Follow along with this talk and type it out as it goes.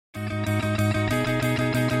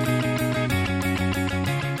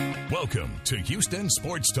Welcome to Houston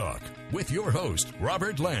Sports Talk with your host,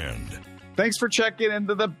 Robert Land. Thanks for checking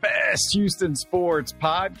into the best Houston sports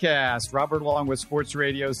podcast. Robert along with Sports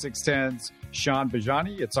Radio 610's Sean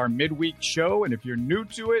Bajani. It's our midweek show, and if you're new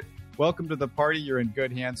to it, welcome to the party. You're in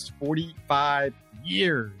good hands. 45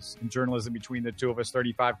 years in journalism between the two of us,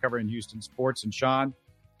 35 covering Houston sports. And Sean,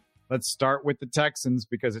 let's start with the Texans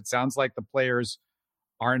because it sounds like the players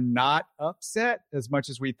are not upset as much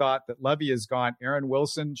as we thought that Lovie is gone. Aaron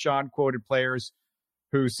Wilson, Sean, quoted players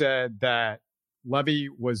who said that Lovie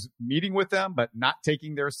was meeting with them, but not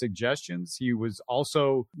taking their suggestions. He was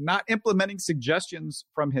also not implementing suggestions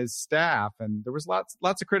from his staff. And there was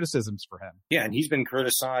lots of criticisms for him. Yeah, and he's been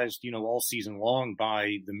criticized, all season long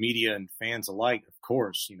by the media and fans alike, of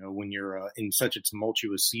course. When you're in such a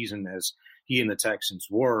tumultuous season as he and the Texans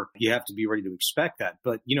were, you have to be ready to expect that.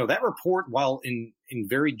 But, that report, while in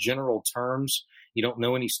very general terms, you don't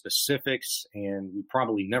know any specifics, and we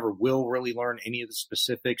probably never will really learn any of the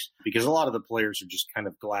specifics because a lot of the players are just kind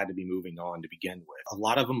of glad to be moving on to begin with. A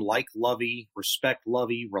lot of them like Lovie, respect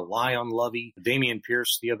Lovie, rely on Lovie. Dameon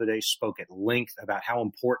Pierce the other day spoke at length about how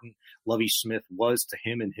important Lovie Smith was to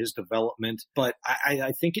him and his development. But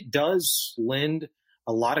I think it does lend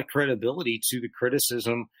a lot of credibility to the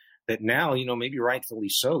criticism that now, maybe rightfully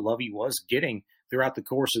so, Lovie was getting throughout the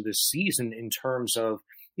course of this season in terms of,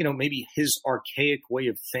 maybe his archaic way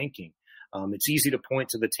of thinking. It's easy to point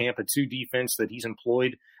to the Tampa 2 defense that he's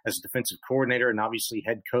employed as a defensive coordinator and obviously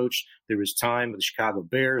head coach. There was time with the Chicago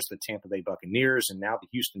Bears, the Tampa Bay Buccaneers, and now the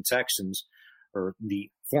Houston Texans, or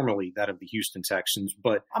formerly that of the Houston Texans.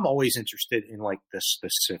 But I'm always interested in the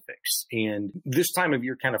specifics. And this time of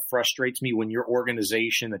year kind of frustrates me when your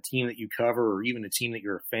organization, a team that you cover, or even a team that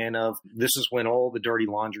you're a fan of, this is when all the dirty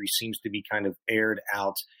laundry seems to be kind of aired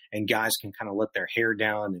out and guys can kind of let their hair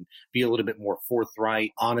down and be a little bit more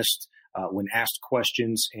forthright, honest when asked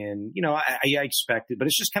questions. And, I expect it, but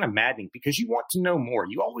it's just kind of maddening because you want to know more.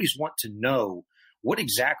 You always want to know what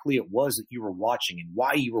exactly it was that you were watching and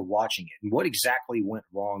why you were watching it and what exactly went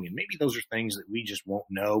wrong. And maybe those are things that we just won't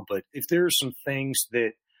know. But if there are some things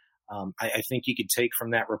that I think you could take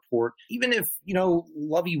from that report, even if,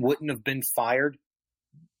 Lovie wouldn't have been fired,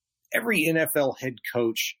 every NFL head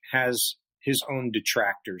coach has his own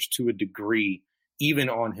detractors to a degree, even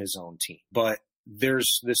on his own team. But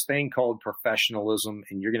there's this thing called professionalism,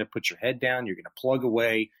 and you're going to put your head down, you're going to plug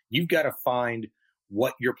away. You've got to find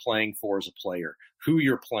what you're playing for as a player, who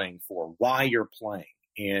you're playing for, why you're playing.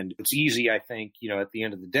 And it's easy, I think, at the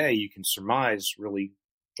end of the day, you can surmise really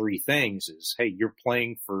three things is, hey, you're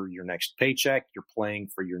playing for your next paycheck, you're playing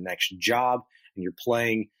for your next job, and you're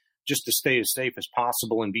playing just to stay as safe as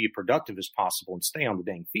possible and be as productive as possible and stay on the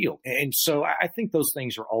dang field. And so I think those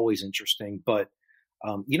things are always interesting. But,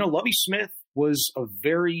 Lovie Smith was a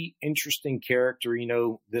very interesting character,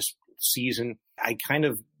 this season. I kind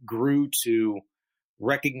of grew to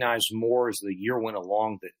recognize more as the year went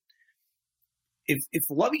along that if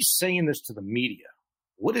Lovie's saying this to the media,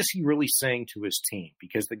 what is he really saying to his team?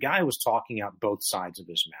 Because the guy was talking out both sides of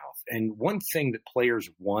his mouth. And one thing that players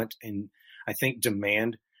want and I think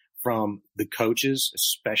demand from the coaches,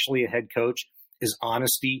 especially a head coach, is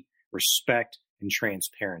honesty, respect, and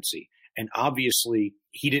transparency. And obviously,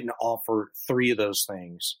 he didn't offer three of those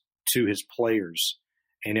things to his players.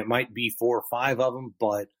 And it might be 4 or 5 of them,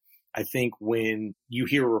 but I think when you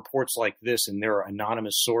hear reports like this and there are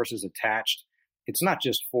anonymous sources attached, it's not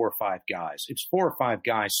just 4 or 5 guys. It's 4 or 5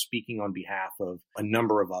 guys speaking on behalf of a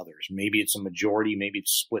number of others. Maybe it's a majority, maybe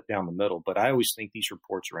it's split down the middle, but I always think these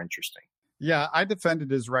reports are interesting. Yeah, I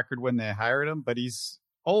defended his record when they hired him, but he's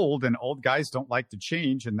old and old guys don't like to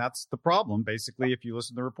change. And that's the problem. Basically, if you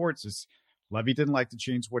listen to the reports, is Lovie didn't like to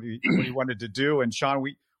change what he wanted to do. And Sean,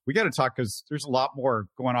 we got to talk because there's a lot more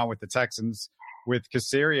going on with the Texans, with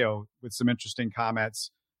Caserio with some interesting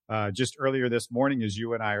comments just earlier this morning as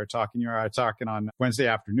you and I are talking. You and I are talking on Wednesday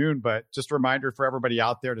afternoon, but just a reminder for everybody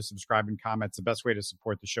out there to subscribe and comment. It's the best way to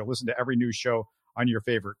support the show. Listen to every new show on your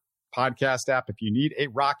favorite podcast app. If you need a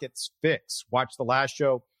Rockets fix, watch the last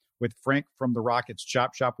show with Frank from the Rockets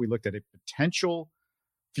Chop Shop. We looked at a potential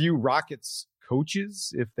few Rockets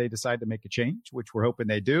coaches if they decide to make a change, which we're hoping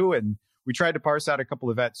they do. And we tried to parse out a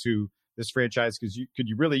couple of vets who this franchise could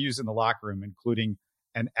you really use in the locker room, including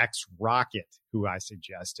an ex-Rocket who I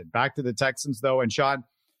suggested. Back to the Texans, though. And Sean,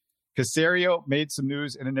 Caserio made some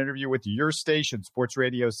news in an interview with your station, Sports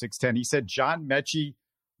Radio 610. He said John Mechie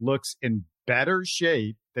looks in better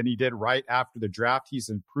shape than he did right after the draft. He's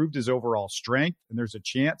improved his overall strength, and there's a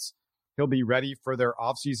chance he'll be ready for their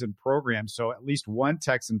offseason program. So at least one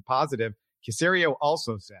Texan positive. Caserio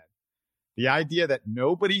also said the idea that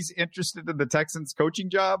nobody's interested in the Texans coaching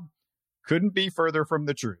job couldn't be further from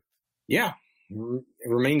the truth. Yeah. It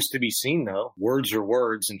remains to be seen, though. Words are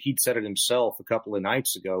words, and he'd said it himself a couple of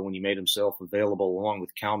nights ago when he made himself available along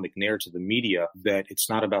with Cal McNair to the media that it's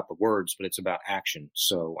not about the words, but it's about action.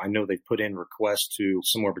 So I know they've put in requests to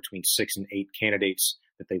somewhere between 6 and 8 candidates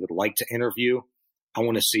that they would like to interview. I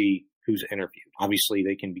want to see who's interviewed. Obviously,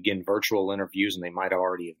 they can begin virtual interviews, and they might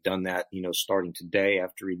already have done that, starting today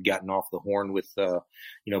after he'd gotten off the horn with,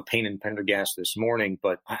 Payne and Pendergast this morning.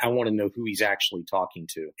 But I want to know who he's actually talking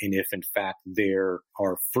to, and if, in fact, there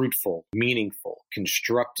are fruitful, meaningful,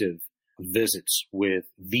 constructive visits with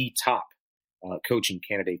the top coaching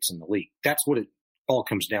candidates in the league. That's what it all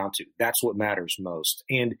comes down to. That's what matters most.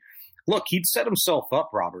 And look, he'd set himself up,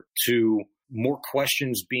 Robert, to more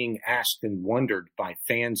questions being asked and wondered by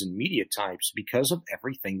fans and media types because of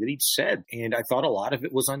everything that he'd said. And I thought a lot of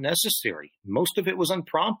it was unnecessary. Most of it was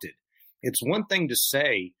unprompted. It's one thing to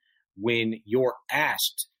say when you're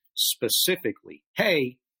asked specifically,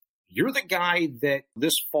 hey, you're the guy that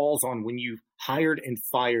this falls on when you've hired and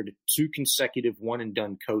fired 2 consecutive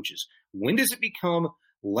one-and-done coaches. When does it become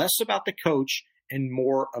less about the coach and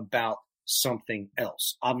more about something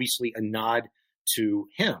else? Obviously, a nod to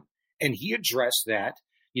him. And he addressed that,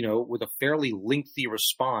 with a fairly lengthy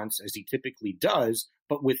response, as he typically does.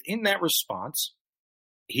 But within that response,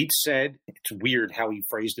 he'd said, it's weird how he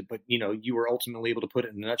phrased it, but, you were ultimately able to put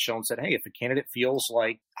it in a nutshell and said, hey, if a candidate feels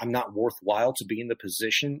like I'm not worthwhile to be in the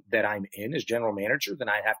position that I'm in as general manager, then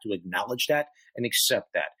I have to acknowledge that and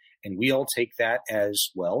accept that. And we all take that as,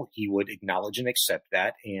 well, he would acknowledge and accept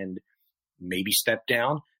that and maybe step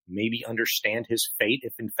down, maybe understand his fate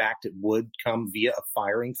if, in fact, it would come via a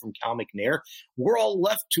firing from Cal McNair. We're all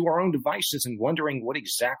left to our own devices and wondering what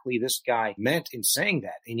exactly this guy meant in saying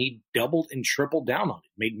that. And he doubled and tripled down on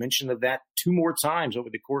it, made mention of that 2 more times over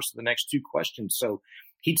the course of the next 2 questions. So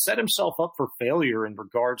he'd set himself up for failure in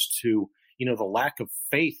regards to, the lack of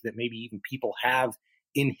faith that maybe even people have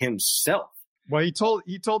in himself. Well, he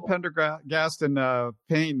told Pendergast and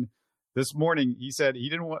Payne this morning, he said he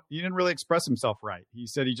didn't really express himself right. He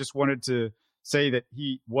said he just wanted to say that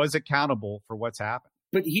he was accountable for what's happened.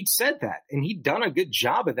 But he'd said that, and he'd done a good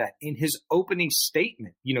job of that in his opening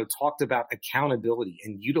statement, talked about accountability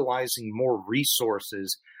and utilizing more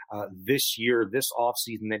resources this year, this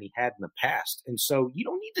offseason than he had in the past. And so you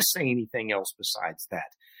don't need to say anything else besides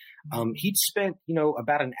that. He'd spent,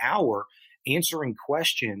 about an hour answering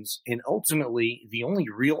questions, and ultimately the only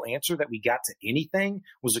real answer that we got to anything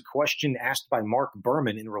was a question asked by Mark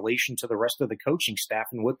Berman in relation to the rest of the coaching staff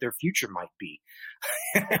and what their future might be.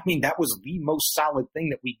 I mean, that was the most solid thing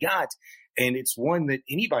that we got, and it's one that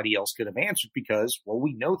anybody else could have answered because, well,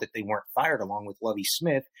 we know that they weren't fired along with Lovie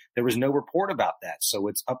Smith. There was no report about that, so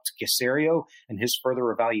it's up to Caserio and his further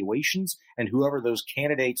evaluations and whoever those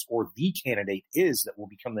candidates or the candidate is that will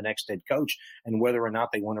become the next head coach and whether or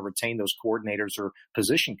not they want to retain those coordinators or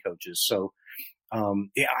position coaches. So,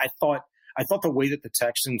 I thought the way that the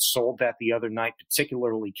Texans sold that the other night,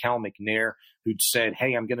 particularly Cal McNair, who'd said,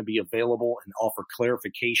 hey, I'm going to be available and offer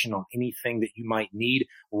clarification on anything that you might need.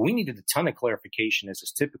 Well, we needed a ton of clarification, as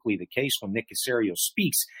is typically the case when Nick Caserio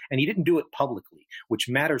speaks, and he didn't do it publicly, which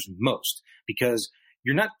matters most because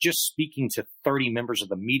you're not just speaking to 30 members of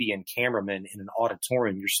the media and cameramen in an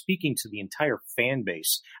auditorium. You're speaking to the entire fan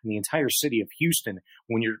base and the entire city of Houston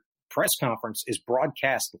when your press conference is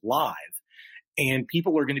broadcast live. And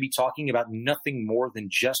people are going to be talking about nothing more than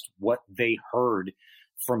just what they heard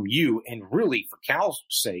from you. And really, for Cal's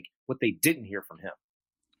sake, what they didn't hear from him.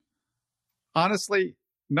 Honestly,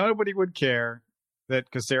 nobody would care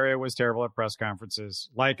that Caserio was terrible at press conferences,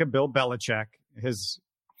 like a Bill Belichick, his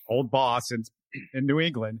old boss in New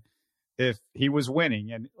England, if he was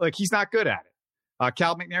winning. And he's not good at it.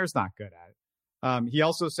 Cal McNair's not good at it. He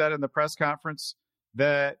also said in the press conference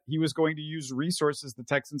that he was going to use resources the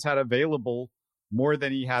Texans had available more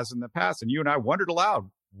than he has in the past. And you and I wondered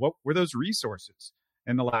aloud, what were those resources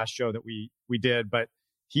in the last show that we did? But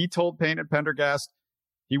he told Payne and Pendergast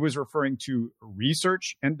he was referring to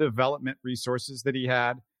research and development resources that he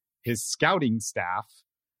had, his scouting staff,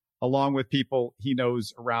 along with people he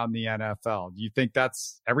knows around the NFL. Do you think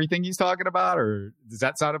that's everything he's talking about, or does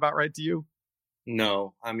that sound about right to you?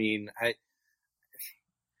 No. I mean,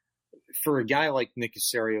 for a guy like Nick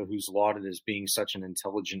Caserio, who's lauded as being such an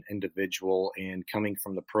intelligent individual and coming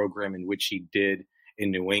from the program in which he did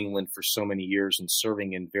in New England for so many years and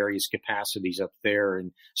serving in various capacities up there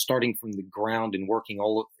and starting from the ground and working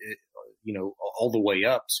all the way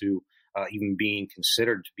up to even being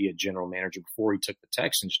considered to be a general manager before he took the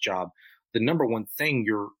Texans job, the number one thing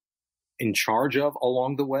you're in charge of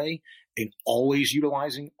along the way and always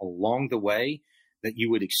utilizing along the way that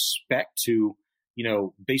you would expect to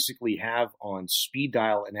basically have on speed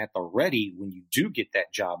dial and at the ready when you do get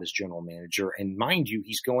that job as general manager. And mind you,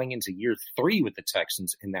 he's going into year 3 with the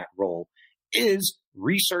Texans in that role, is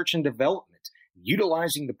research and development,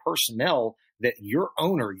 utilizing the personnel that your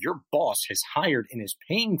owner, your boss has hired and is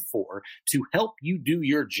paying for to help you do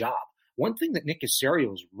your job. One thing that Nick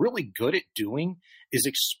Caserio is really good at doing is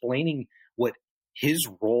explaining what his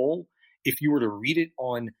role, if you were to read it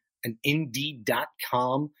on an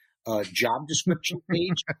Indeed.com job description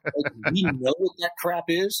page, like we know what that crap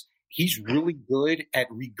is. He's really good at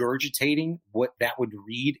regurgitating what that would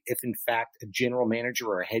read if, in fact, a general manager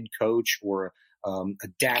or a head coach or a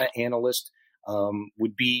data analyst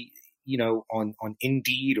would be, on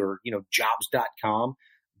Indeed or, jobs.com.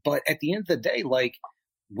 But at the end of the day, like,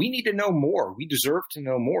 we need to know more. We deserve to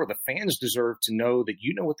know more. The fans deserve to know that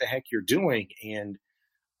you know what the heck you're doing. And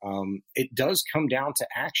it does come down to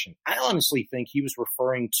action. I honestly think he was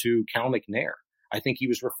referring to Cal McNair. I think he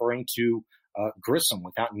was referring to Grissom,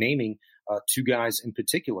 without naming 2 guys in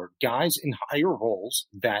particular, guys in higher roles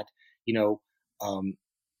that, in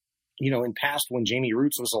past when Jamie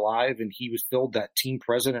Roots was alive and he was filled that team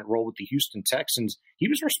president role with the Houston Texans, he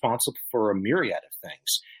was responsible for a myriad of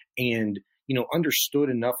things and, understood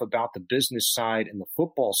enough about the business side and the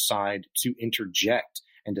football side to interject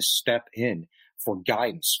and to step in for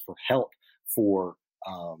guidance, for help, for,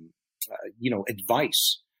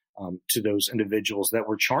 advice to those individuals that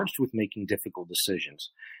were charged with making difficult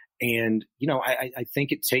decisions. And, I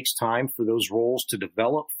think it takes time for those roles to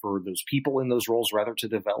develop, for those people in those roles rather to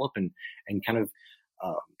develop and kind of,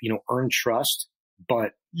 earn trust.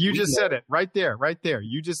 But you just said it right there.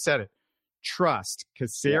 You just said it. Trust.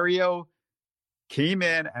 Caserio came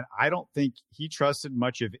in, and I don't think he trusted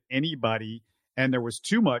much of anybody. And there was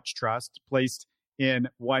too much trust placed in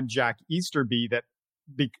one Jack Easterby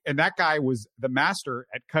and that guy was the master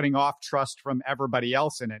at cutting off trust from everybody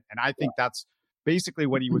else in it. And I think that's basically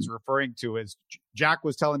what he was referring to is Jack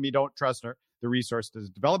was telling me, don't trust the resources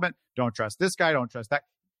development. Don't trust this guy. Don't trust that.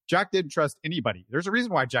 Jack didn't trust anybody. There's a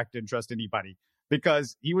reason why Jack didn't trust anybody,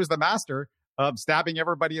 because he was the master of stabbing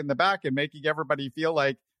everybody in the back and making everybody feel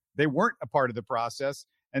like they weren't a part of the process.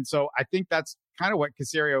 And so I think that's kind of what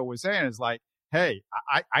Caserio was saying is like, hey,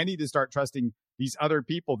 I need to start trusting these other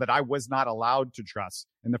people that I was not allowed to trust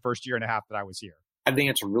in the first year and a half that I was here. I think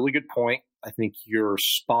it's a really good point. I think you're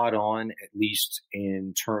spot on, at least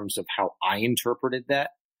in terms of how I interpreted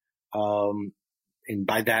that. And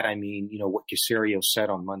by that, I mean, what Caserio said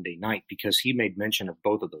on Monday night, because he made mention of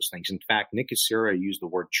both of those things. In fact, Nick Caserio used the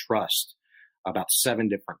word trust about 7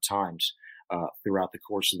 different times throughout the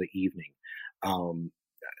course of the evening.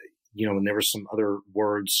 And there were some other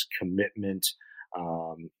words, commitment,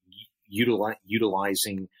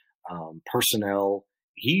 utilizing personnel.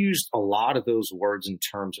 He used a lot of those words in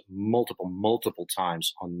terms multiple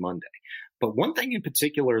times on Monday. But one thing in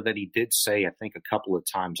particular that he did say, I think a couple of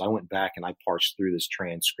times, I went back and I parsed through this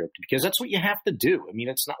transcript because that's what you have to do. I mean,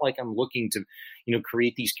 it's not like I'm looking to,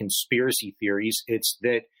 create these conspiracy theories. It's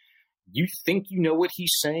that you think you know what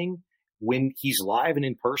he's saying when he's live and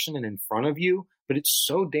in person and in front of you, but it's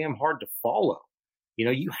so damn hard to follow.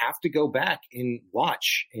 You have to go back and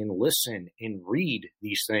watch and listen and read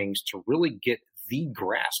these things to really get the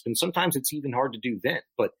grasp. And sometimes it's even hard to do then.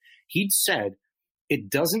 But he'd said it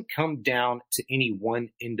doesn't come down to any one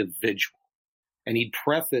individual. And he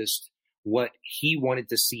prefaced what he wanted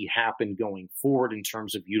to see happen going forward in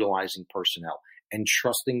terms of utilizing personnel and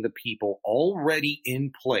trusting the people already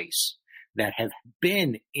in place that have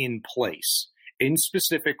been in place in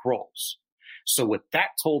specific roles. So what that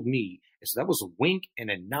told me is that was a wink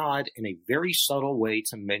and a nod in a very subtle way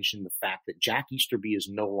to mention the fact that Jack Easterby is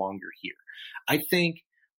no longer here. I think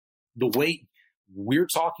the way we're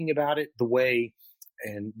talking about it,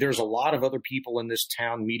 and there's a lot of other people in this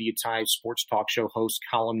town, media types, sports talk show hosts,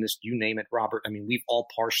 columnists, you name it, Robert. I mean, we've all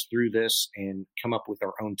parsed through this and come up with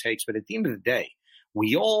our own takes. But at the end of the day,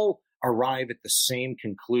 we all arrive at the same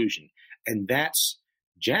conclusion, and that's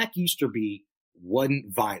Jack Easterby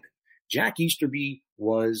wasn't vibing. Jack Easterby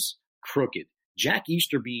was crooked. Jack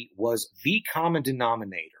Easterby was the common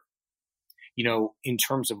denominator, in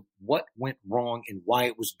terms of what went wrong and why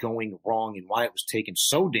it was going wrong and why it was taking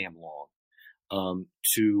so damn long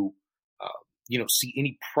to see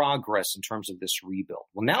any progress in terms of this rebuild.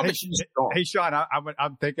 Well, now that he's gone. Hey, Sean,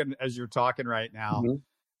 I'm thinking as you're talking right now,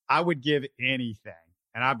 I would give anything,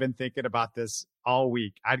 and I've been thinking about this all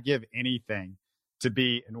week. I'd give anything to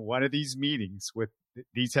be in one of these meetings with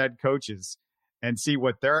these head coaches and see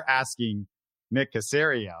what they're asking Nick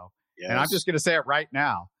Caserio. Yes. And I'm just going to say it right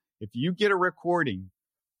now. If you get a recording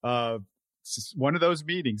of one of those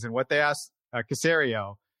meetings and what they asked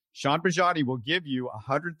Caserio, Sean Bajani will give you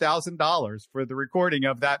 $100,000 for the recording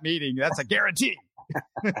of that meeting. That's a guarantee.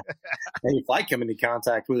 Hey, if I come into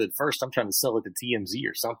contact with it first, I'm trying to sell it to TMZ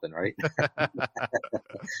or something, right?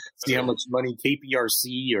 See how much money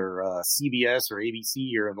KPRC or CBS or ABC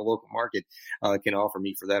here in the local market can offer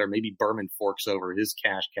me for that, or maybe Berman forks over his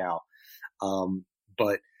cash cow.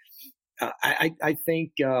 But I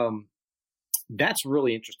think that's a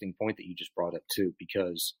really interesting point that you just brought up too,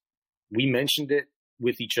 because we mentioned it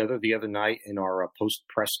with each other the other night in our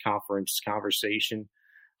post-press conference conversation,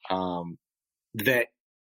 that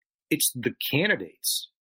it's the candidates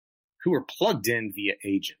who are plugged in via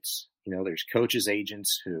agents. There's coaches'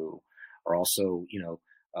 agents who are also,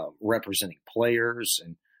 representing players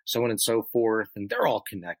and so on and so forth, and they're all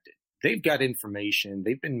connected. They've got information.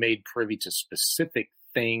 They've been made privy to specific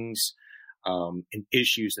things and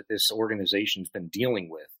issues that this organization's been dealing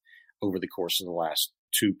with over the course of the last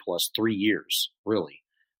 2 + 3 years, really.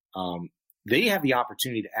 They have the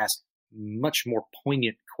opportunity to ask much more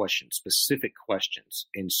poignant questions, specific questions.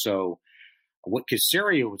 And so what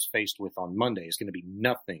Caserio was faced with on Monday is going to be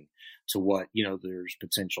nothing to what, there's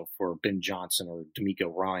potential for Ben Johnson or D'Amico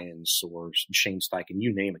Ryans or Shane Steichen,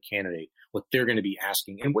 you name a candidate, what they're going to be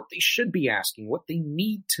asking and what they should be asking, what they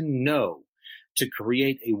need to know to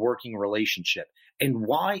create a working relationship, and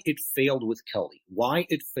why it failed with Kelly, why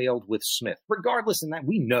it failed with Smith. Regardless, in that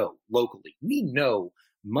we know locally, we know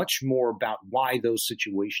much more about why those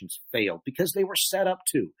situations failed, because they were set up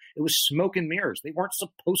to. It was smoke and mirrors. They weren't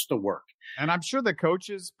supposed to work. And I'm sure the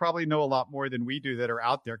coaches probably know a lot more than we do that are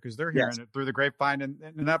out there, because they're hearing it through the grapevine in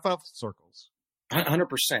NFL circles.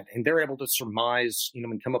 100%. And they're able to surmise,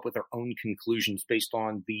 and come up with their own conclusions based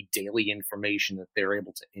on the daily information that they're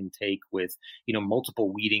able to intake with,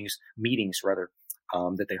 multiple meetings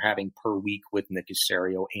that they're having per week with Nick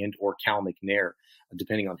Caserio and or Cal McNair,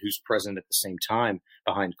 depending on who's present at the same time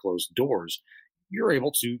behind closed doors. You're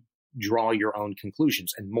able to draw your own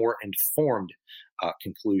conclusions and more informed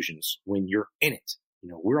conclusions when you're in it.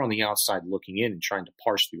 We're on the outside looking in and trying to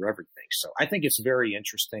parse through everything. So I think it's very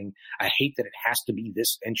interesting. I hate that it has to be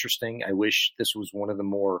this interesting. I wish this was one of the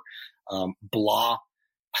more blah,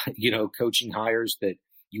 coaching hires that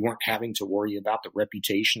you weren't having to worry about the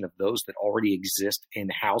reputation of those that already exist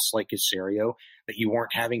in-house like Caserio, that you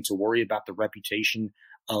weren't having to worry about the reputation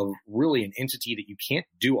of really an entity that you can't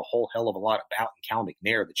do a whole hell of a lot about in Cal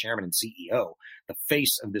McNair, the chairman and CEO, the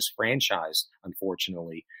face of this franchise,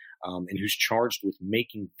 unfortunately, and who's charged with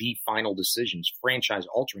making the final decisions,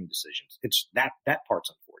 franchise-altering decisions. It's that part's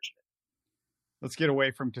unfortunate. Let's get away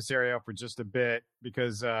from Caserio for just a bit,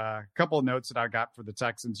 because a couple of notes that I got for the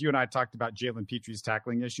Texans. You and I talked about Jalen Petre's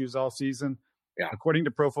tackling issues all season. Yeah. According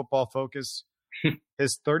to Pro Football Focus,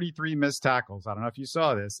 his 33 missed tackles, I don't know if you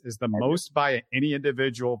saw this, is the most by any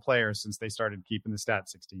individual player since they started keeping the stats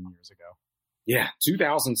 16 years ago. Yeah,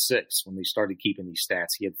 2006 when they started keeping these stats.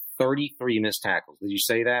 He had 33 missed tackles. Did you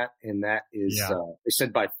say that? And that is, they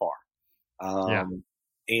said by far.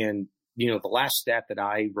 And, the last stat that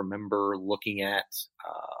I remember looking at,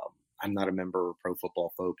 I'm not a member of Pro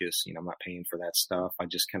Football Focus. I'm not paying for that stuff. I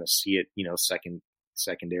just kind of see it,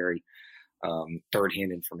 secondary,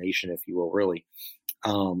 third-hand information, if you will, really.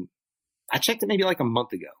 I checked it maybe like a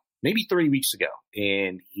month ago, maybe 3 weeks ago,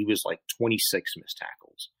 and he was like 26 missed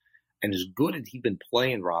tackles. And as good as he'd been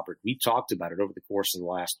playing, Robert, we talked about it over the course of the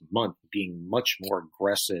last month, being much more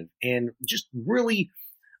aggressive and just really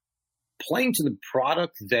playing to the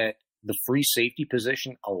product that the free safety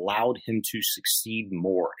position allowed him to succeed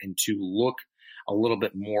more and to look a little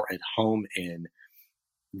bit more at home in.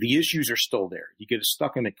 The issues are still there. You could have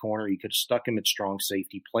stuck him at corner. You could have stuck him at strong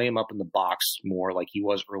safety, play him up in the box more like he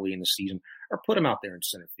was early in the season, or put him out there in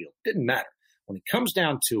center field. Didn't matter. When it comes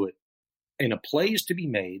down to it, and a play is to be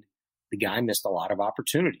made, the guy missed a lot of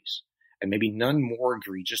opportunities, and maybe none more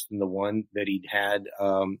egregious than the one that he'd had.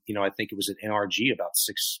 I think it was at NRG about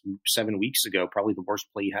 6-7 weeks ago, probably the worst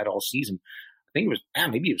play he had all season. I think it was,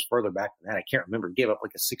 maybe it was further back than that. I can't remember. He gave up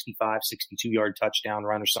like a 65, 62-yard touchdown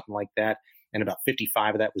run or something like that. And about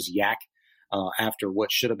 55 of that was yak after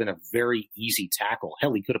what should have been a very easy tackle.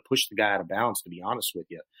 Hell, he could have pushed the guy out of bounds, to be honest with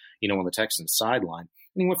you, on the Texans sideline.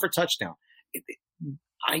 And he went for a touchdown.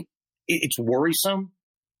 It's worrisome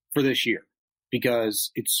for this year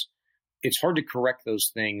because it's hard to correct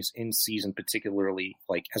those things in season, particularly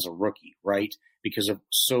like as a rookie, right? Because of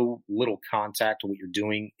so little contact to what you're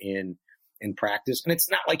doing in practice. And it's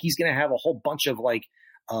not like he's going to have a whole bunch of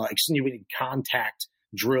extenuating contact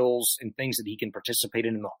drills and things that he can participate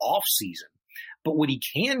in the off season. But what he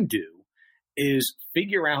can do is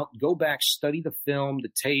figure out, go back, study the film, the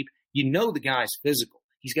tape. The guy's physical.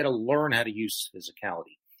 He's got to learn how to use his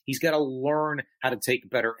physicality. He's got to learn how to take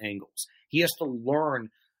better angles. He has to learn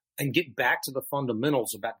and get back to the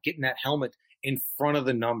fundamentals about getting that helmet in front of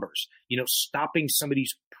the numbers, stopping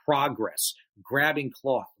somebody's progress, grabbing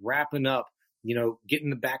cloth, wrapping up,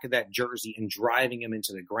 getting the back of that jersey and driving him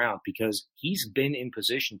into the ground, because he's been in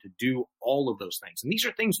position to do all of those things. And these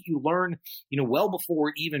are things that you learn, well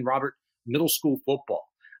before even, Robert, middle school football.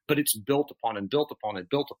 But it's built upon and built upon and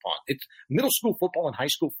built upon. It's middle school football and high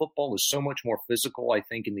school football is so much more physical, I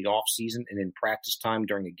think, in the off season and in practice time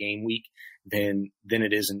during a game week than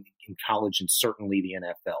it is in college and certainly the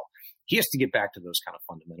NFL. He has to get back to those kind of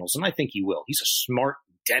fundamentals, and I think he will. He's a smart,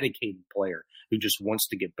 dedicated player who just wants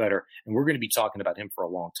to get better, and we're going to be talking about him for a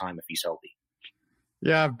long time if he's healthy.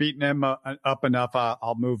 Yeah, I've beaten him up enough.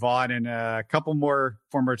 I'll move on. And a couple more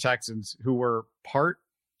former Texans who were part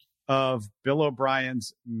of Bill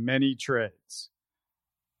O'Brien's many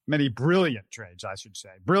brilliant trades, I should say.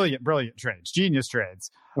 Brilliant trades, genius trades.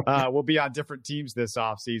 Will be on different teams this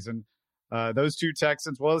offseason. Those two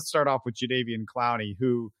Texans, well, let's start off with Jadeveon Clowney,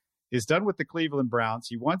 who is done with the Cleveland Browns.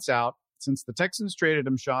 He wants out. Since the Texans traded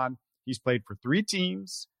him, Sean, he's played for 3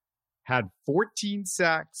 teams, had 14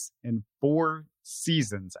 sacks in 4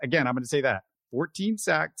 seasons. Again, I'm going to say that. 14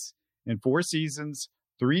 sacks in 4 seasons,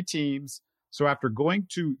 3 teams. So after going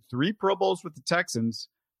to 3 Pro Bowls with the Texans,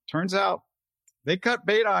 turns out they cut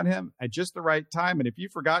bait on him at just the right time. And if you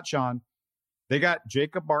forgot, Sean, they got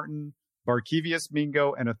Jacob Martin, Barkevious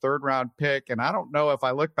Mingo, and a 3rd-round pick. And I don't know if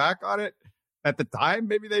I look back on it, at the time,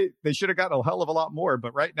 maybe they should have gotten a hell of a lot more.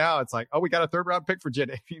 But right now, it's like, oh, we got a 3rd-round pick for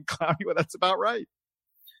Jadeveon Clowney. Well, that's about right.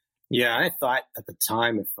 Yeah, I thought at the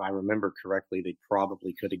time, if I remember correctly, they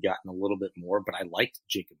probably could have gotten a little bit more. But I liked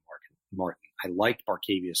Jacob Martin. I liked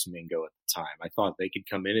Barkevious Mingo at the time. I thought they could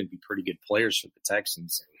come in and be pretty good players for the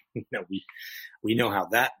Texans. And, we know how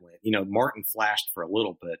that went. Martin flashed for a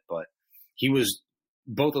little bit, but he was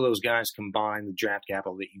both of those guys combined. The draft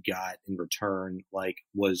capital that you got in return,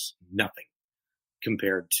 was nothing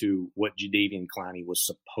compared to what Jadeveon Clowney was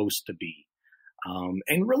supposed to be.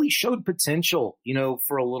 And really showed potential,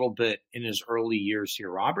 for a little bit in his early years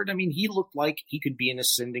here, Robert. I mean, he looked like he could be an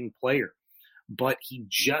ascending player, but he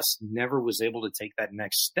just never was able to take that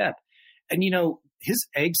next step. And, his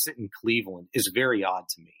exit in Cleveland is very odd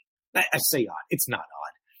to me. I say odd. It's not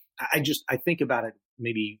odd. I think about it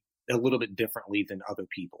maybe a little bit differently than other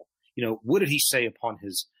people. What did he say upon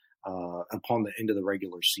the end of the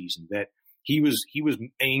regular season? That he was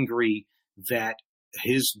angry that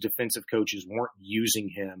his defensive coaches weren't using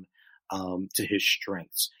him to his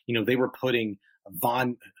strengths. They were putting not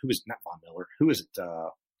Von Miller. Who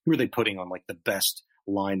are they putting on the best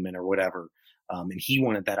lineman or whatever? And he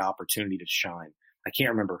wanted that opportunity to shine. I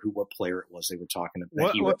can't remember what player it was they were talking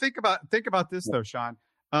about. Well, think about this though, Sean.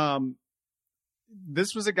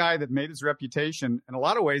 This was a guy that made his reputation in a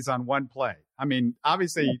lot of ways on one play. I mean,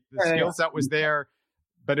 obviously the skill set was there,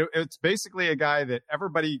 but it's basically a guy that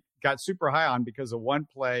everybody got super high on because of one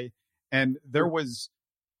play, and there was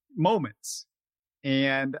moments.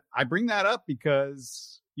 And I bring that up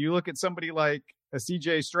because you look at somebody like a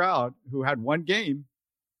CJ Stroud who had one game.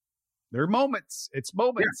 There are moments. It's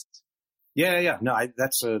moments. Yeah. No,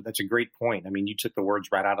 that's a great point. I mean, you took the words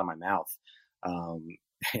right out of my mouth.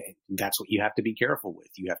 That's what you have to be careful with.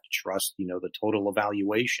 You have to trust, the total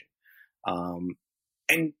evaluation.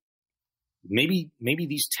 And maybe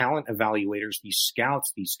these talent evaluators, these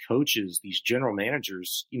scouts, these coaches, these general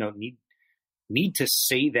managers, need to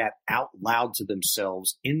say that out loud to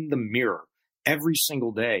themselves in the mirror every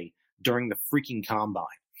single day during the freaking combine.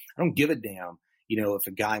 I don't give a damn, if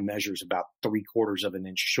a guy measures about 3/4 of an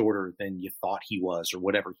inch shorter than you thought he was or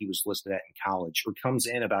whatever he was listed at in college, or comes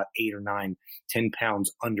in about 8 or 9, 10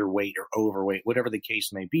 pounds underweight or overweight, whatever the case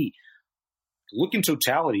may be. Look in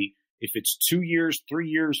totality. If it's 2 years, 3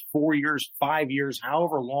 years, 4 years, 5 years,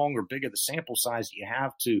 however long or big of the sample size you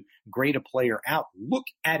have to grade a player out, look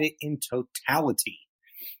at it in totality.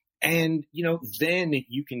 And, then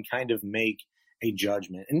you can kind of make a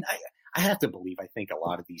judgment. And I have to believe, I think a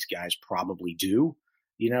lot of these guys probably do.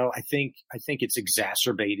 I think it's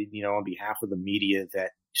exacerbated, on behalf of the media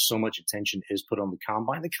that so much attention is put on the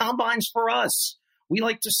combine. The combine's for us. We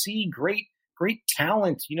like to see great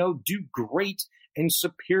talent, do great and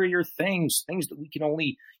superior things that we can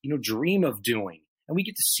only, dream of doing. And we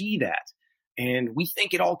get to see that. And we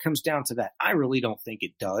think it all comes down to that. I really don't think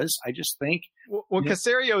it does. I just think. Well,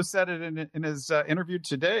 Caserio said it in his interview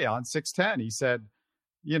today on 610. He said,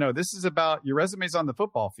 this is about your resumes on the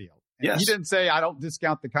football field. And yes. He didn't say I don't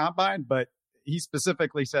discount the combine, but he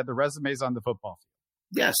specifically said the resumes on the football field.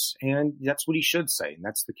 Yes, and that's what he should say, and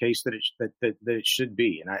that's the case that it should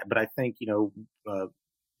be. But I think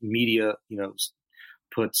media,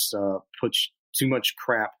 puts too much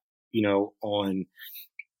crap, on,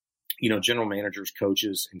 general managers,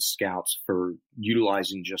 coaches, and scouts for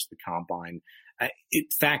utilizing just the combine. It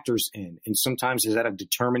factors in. And sometimes is that a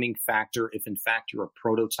determining factor if, in fact, you're a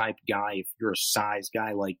prototype guy, if you're a size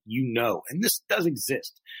guy, and this does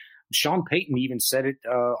exist. Sean Payton even said it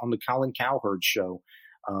on the Colin Cowherd show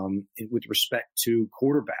with respect to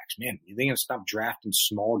quarterbacks. Man, are they going to stop drafting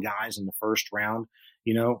small guys in the first round?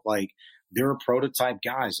 They're prototype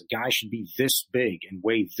guys. A guy should be this big and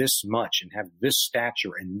weigh this much and have this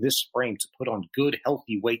stature and this frame to put on good,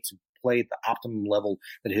 healthy weight to play at the optimum level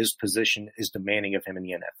that his position is demanding of him in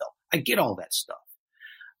the NFL. I get all that stuff.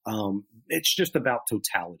 It's just about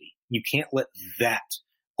totality. You can't let that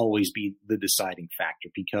always be the deciding factor,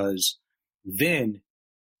 because then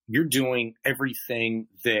you're doing everything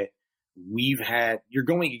that you're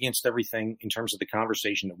going against everything in terms of the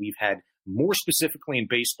conversation that we've had more specifically in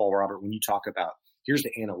baseball, Robert, when you talk about here's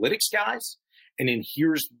the analytics guys, and then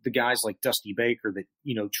here's the guys like Dusty Baker that,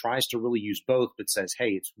 tries to really use both, but says, hey,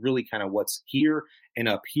 it's really kind of what's here and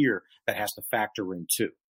up here that has to factor in too.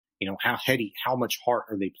 How heady, how much heart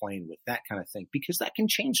are they playing with, that kind of thing, because that can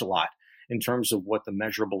change a lot in terms of what the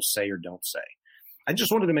measurables say or don't say. I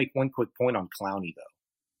just wanted to make one quick point on Clowney, though.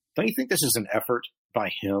 Don't you think this is an effort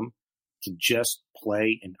by him to just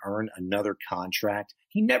play and earn another contract?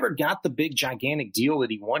 He never got the big, gigantic deal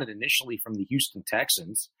that he wanted initially from the Houston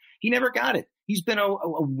Texans. He never got it. He's been a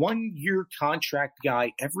one-year contract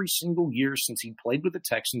guy every single year since he played with the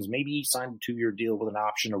Texans. Maybe he signed a 2-year deal with an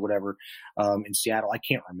option or whatever in Seattle. I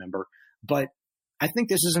can't remember. But I think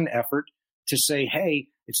this is an effort to say, hey,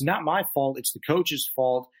 it's not my fault. It's the coach's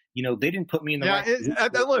fault. They didn't put me in the right.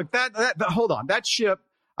 Look, hold on. That ship,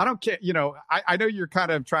 I don't care. I know you're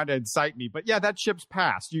kind of trying to incite me, but yeah, that ship's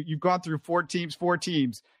passed. You've gone through 4 teams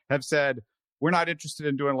have said, we're not interested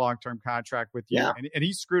in doing a long-term contract with you. Yeah. And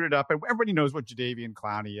he screwed it up. And everybody knows what Jadeveon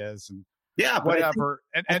Clowney is and whatever.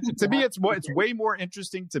 And to me, it's way more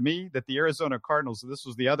interesting to me that the Arizona Cardinals, this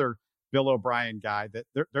was the other Bill O'Brien guy, that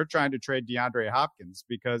they're trying to trade DeAndre Hopkins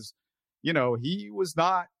because, he was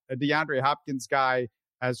not a DeAndre Hopkins guy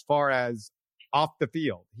as far as off the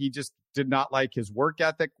field. He just did not like his work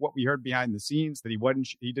ethic, what we heard behind the scenes, that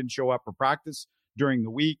he didn't show up for practice during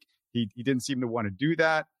the week. He didn't seem to want to do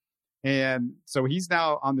that. And so he's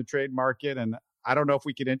now on the trade market. And I don't know if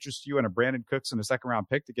we could interest you in a Brandon Cooks and a 2nd-round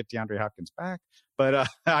pick to get DeAndre Hopkins back. But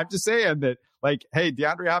I'm just saying that, hey,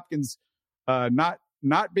 DeAndre Hopkins not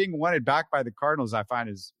being wanted back by the Cardinals, I find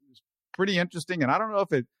is pretty interesting. And I don't know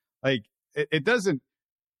if it doesn't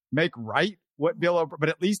make right what Bill O'Brien, but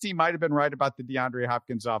at least he might have been right about the DeAndre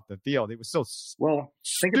Hopkins off the field. It was so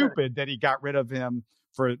stupid that he got rid of him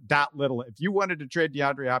for that little. If you wanted to trade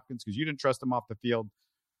DeAndre Hopkins because you didn't trust him off the field,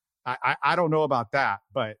 I don't know about that,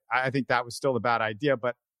 but I think that was still a bad idea.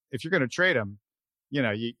 But if you're going to trade him,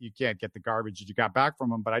 you can't get the garbage that you got back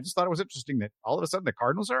from him. But I just thought it was interesting that all of a sudden the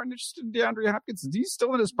Cardinals aren't interested in DeAndre Hopkins. He's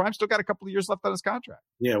still in his prime, still got a couple of years left on his contract.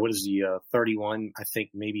 Yeah, what is he, 31? I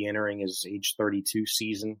think maybe entering his age 32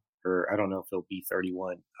 season, or I don't know if he'll be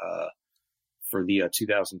 31 for the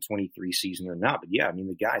 2023 season or not. But yeah, I mean,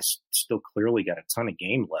 the guy's still clearly got a ton of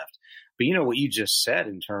game left. But what you just said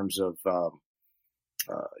in terms of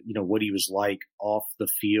what he was like off the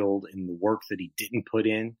field and the work that he didn't put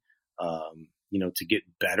in, to get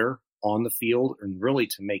better on the field and really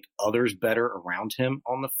to make others better around him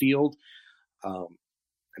on the field.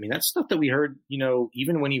 That's stuff that we heard,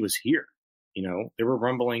 even when he was here. There were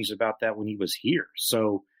rumblings about that when he was here.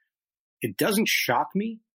 So it doesn't shock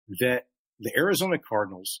me that the Arizona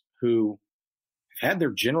Cardinals, who have had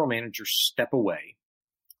their general manager step away,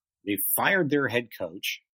 they've fired their head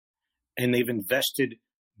coach, and they've invested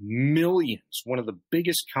millions, one of the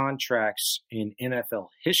biggest contracts in NFL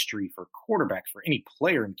history for quarterback for any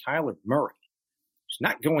player in Kyler Murray. He's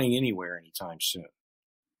not going anywhere anytime soon.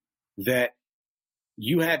 That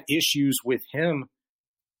you had issues with him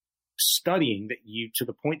studying to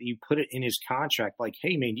the point that you put it in his contract, like,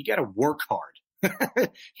 hey man, you got to work hard.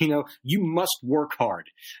 You must work hard,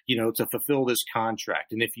 to fulfill this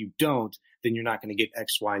contract. And if you don't, then you're not going to get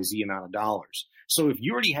XYZ amount of dollars. So if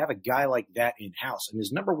you already have a guy like that in-house, and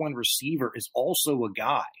his number one receiver is also a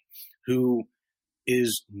guy who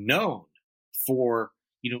is known for,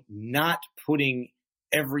 not putting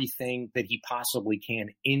everything that he possibly can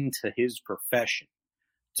into his profession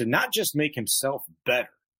to not just make himself better,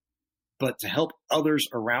 but to help others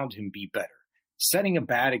around him be better. Setting a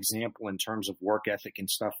bad example in terms of work ethic and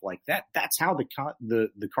stuff like that. That's how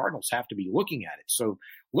the Cardinals have to be looking at it. So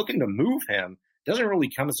looking to move him doesn't really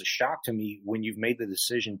come as a shock to me when you've made the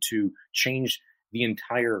decision to change the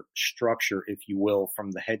entire structure, if you will, from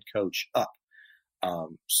the head coach up.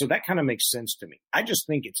 So that kind of makes sense to me. I just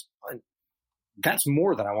think that's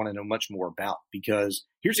more that I want to know much more about, because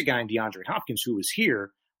here's a guy in DeAndre Hopkins who was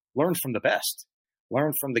here, learned from the best,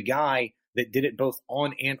 learned from the guy that did it both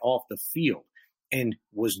on and off the field, and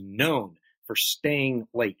was known for staying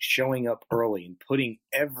late, showing up early, and putting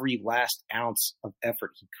every last ounce of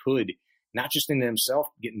effort he could, not just into himself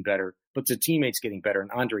getting better, but to teammates getting better,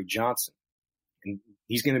 and Andre Johnson. And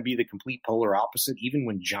he's going to be the complete polar opposite, even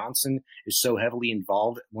when Johnson is so heavily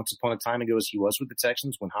involved once upon a time ago as he was with the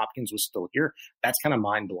Texans when Hopkins was still here. That's kind of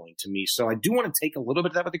mind-blowing to me. So I do want to take a little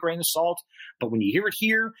bit of that with a grain of salt, but when you hear it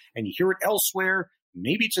here and you hear it elsewhere,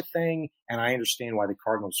 maybe it's a thing, and I understand why the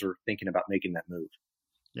Cardinals are thinking about making that move.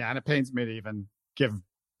 Yeah, and it pains me to even give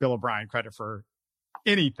Bill O'Brien credit for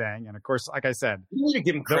anything. And of course, like I said, you need to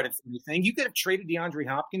give him credit for anything. You could have traded DeAndre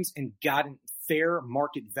Hopkins and gotten fair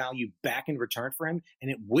market value back in return for him, and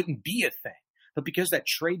it wouldn't be a thing. But because that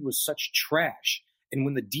trade was such trash, and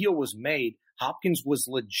when the deal was made, Hopkins was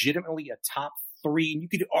legitimately a top 3, and you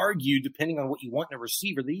could argue, depending on what you want in a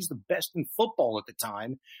receiver, that he's the best in football at the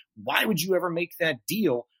time. Why would you ever make that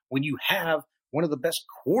deal when you have one of the best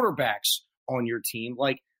quarterbacks on your team?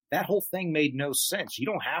 Like, that whole thing made no sense. You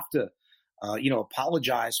don't have to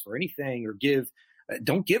apologize for anything or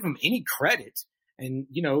don't give him any credit. And,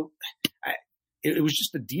 it was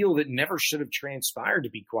just a deal that never should have transpired, to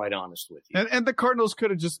be quite honest with you. And the Cardinals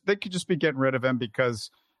could just be getting rid of him because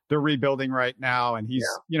they're rebuilding right now, and he's,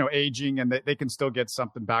 aging, and they can still get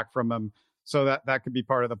something back from him. So that could be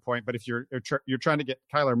part of the point. But if you're trying to get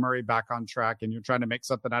Kyler Murray back on track, and you're trying to make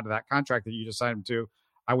something out of that contract that you just signed him to,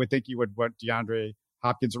 I would think you would want DeAndre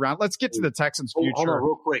Hopkins around. Let's get to the Texans' future. Hold on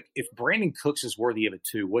real quick. If Brandon Cooks is worthy of it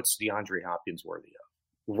too, what's DeAndre Hopkins worthy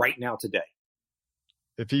of right now today?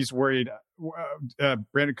 If he's worried,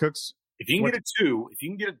 Brandon Cooks. If you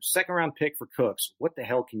can get a second-round pick for Cooks, what the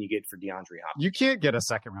hell can you get for DeAndre Hopkins? You can't get a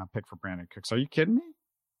second-round pick for Brandon Cooks. Are you kidding me?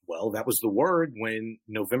 Well, that was the word when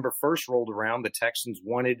November 1st rolled around. The Texans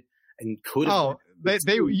wanted and could have. Oh,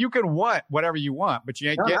 you can want whatever you want, but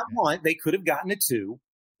you ain't getting it. They could have gotten a 2.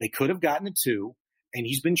 They could have gotten a 2, and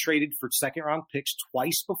he's been traded for second-round picks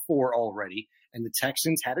twice before already. And the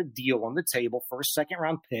Texans had a deal on the table for a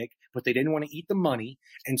second-round pick, but they didn't want to eat the money,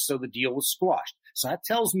 and so the deal was squashed. So that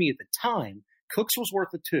tells me at the time, Cooks was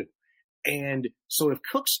worth a 2. And so if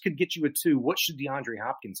Cooks could get you a 2, what should DeAndre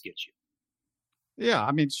Hopkins get you? Yeah,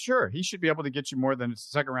 I mean, sure, he should be able to get you more than a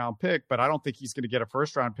second-round pick, but I don't think he's going to get a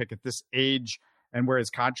first-round pick at this age and where his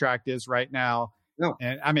contract is right now. No.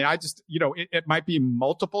 And I mean, I just, it might be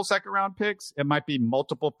multiple second-round picks. It might be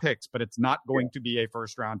multiple picks, but it's not going to be a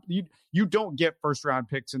first-round. You don't get first-round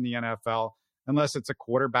picks in the NFL unless it's a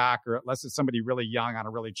quarterback or unless it's somebody really young on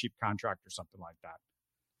a really cheap contract or something like that.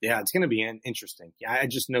 Yeah, it's going to be interesting. I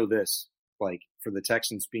just know this, like, for the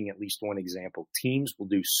Texans being at least one example, teams will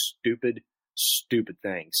do stupid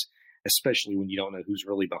things, especially when you don't know who's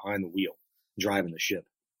really behind the wheel driving the ship.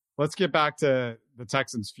 Let's get back to the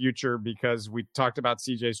Texans' future, because we talked about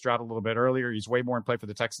C.J. Stroud a little bit earlier. He's way more in play for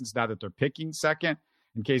the Texans now that they're picking second.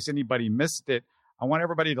 In case anybody missed it, I want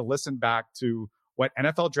everybody to listen back to what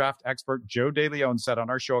NFL draft expert Joe DeLeon said on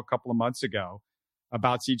our show a couple of months ago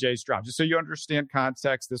about C.J. Stroud. Just so you understand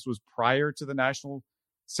context, this was prior to the national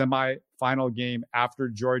semifinal game after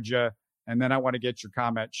Georgia. And then I want to get your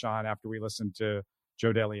comment, Sean, after we listen to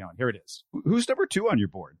Joe DeLeon. Here it is. Who's number 2 on your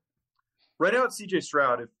board? Right now, it's C.J.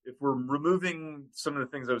 Stroud. If we're removing some of the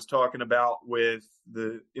things I was talking about with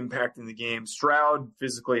the impact in the game, Stroud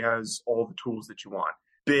physically has all the tools that you want.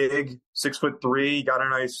 Big, 6'3", got a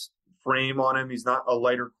nice frame on him. He's not a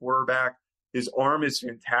lighter quarterback. His arm is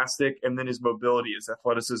fantastic, and then his mobility, his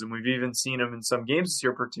athleticism. We've even seen him in some games this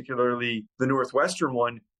year, particularly the Northwestern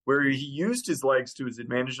one, where he used his legs to his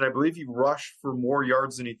advantage, and I believe he rushed for more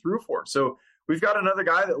yards than he threw for. So we've got another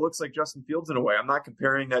guy that looks like Justin Fields in a way. I'm not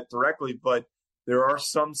comparing that directly, but there are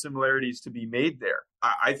some similarities to be made there.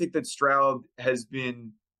 I think that Stroud has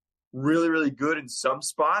been really, really good in some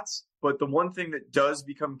spots, but the one thing that does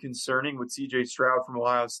become concerning with C.J. Stroud from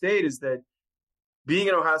Ohio State is that being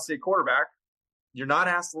an Ohio State quarterback, you're not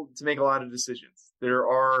asked to make a lot of decisions. There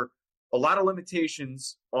are a lot of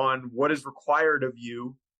limitations on what is required of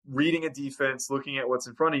you reading a defense, looking at what's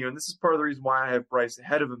in front of you. And this is part of the reason why I have Bryce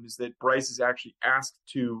ahead of him, is that Bryce is actually asked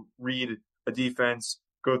to read a defense,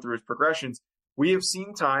 go through his progressions. We have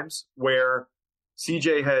seen times where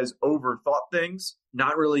CJ has overthought things,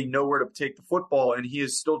 not really know where to take the football, and he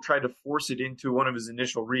has still tried to force it into one of his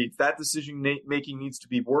initial reads. That decision-making needs to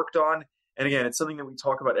be worked on. And again, it's something that we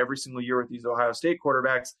talk about every single year with these Ohio State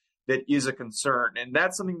quarterbacks that is a concern. And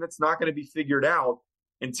that's something that's not going to be figured out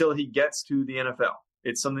until he gets to the NFL.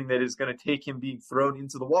 It's something that is going to take him being thrown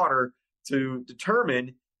into the water to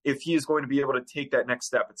determine if he is going to be able to take that next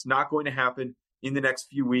step. It's not going to happen in the next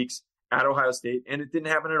few weeks at Ohio State, and it didn't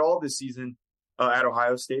happen at all this season at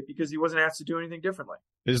Ohio State because he wasn't asked to do anything differently.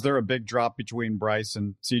 Is there a big drop between Bryce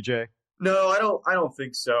and CJ? No, I don't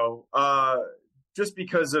think so. Just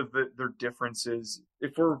because of their differences.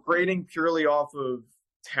 If we're grading purely off of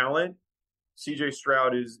talent, CJ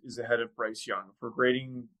Stroud is ahead of Bryce Young. If we're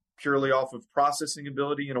grading purely off of processing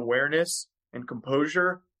ability and awareness and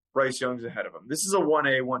composure, Bryce Young's ahead of him. This is a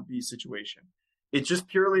 1A, 1B situation. It just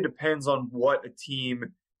purely depends on what a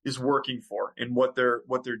team is working for and what they're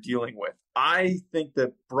dealing with. I think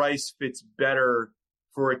that Bryce fits better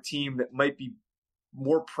for a team that might be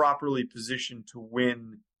more properly positioned to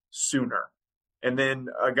win sooner. And then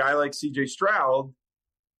a guy like CJ Stroud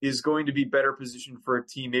is going to be better positioned for a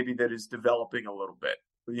team maybe that is developing a little bit.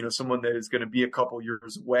 You know, someone that is going to be a couple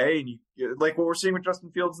years away. And like what we're seeing with Justin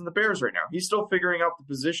Fields and the Bears right now. He's still figuring out the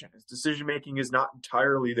position. His decision-making is not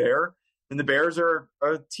entirely there. And the Bears are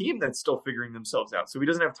a team that's still figuring themselves out. So he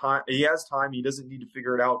doesn't have time. He has time. He doesn't need to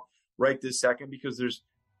figure it out right this second because there's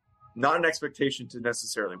not an expectation to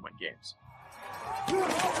necessarily win games.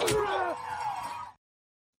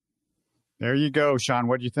 There you go, Sean.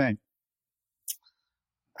 What do you think?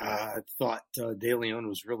 I thought De Leon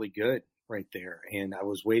was really good right there. And I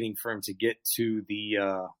was waiting for him to get to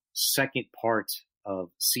the second part of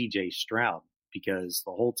CJ Stroud because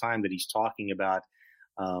the whole time that he's talking about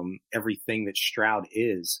everything that Stroud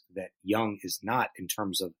is, that Young is not in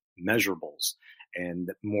terms of measurables, and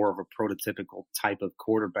more of a prototypical type of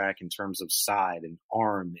quarterback in terms of side and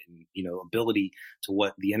arm and, you know, ability to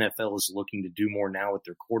what the NFL is looking to do more now with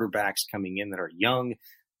their quarterbacks coming in that are young,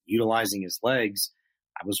 utilizing his legs.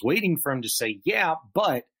 I was waiting for him to say, yeah,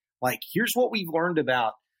 but like, here's what we've learned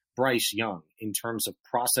about Bryce Young in terms of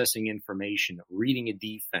processing information, reading a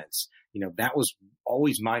defense. You know, that was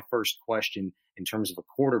always my first question in terms of a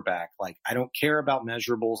quarterback. Like, I don't care about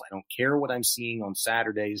measurables. I don't care what I'm seeing on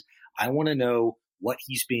Saturdays. I want to know what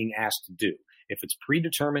he's being asked to do. If it's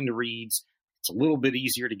predetermined reads, it's a little bit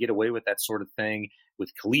easier to get away with that sort of thing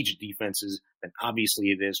with collegiate defenses than obviously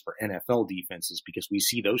it is for NFL defenses because we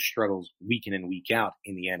see those struggles week in and week out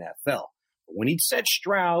in the NFL. But when he said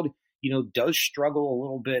Stroud, you know, does struggle a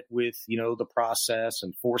little bit with, you know, the process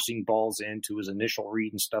and forcing balls into his initial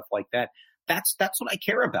read and stuff like that. That's what I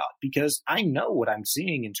care about because I know what I'm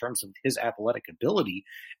seeing in terms of his athletic ability.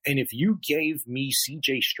 And if you gave me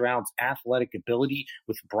CJ Stroud's athletic ability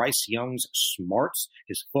with Bryce Young's smarts,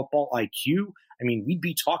 his football IQ, I mean, we'd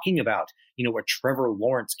be talking about, you know, a Trevor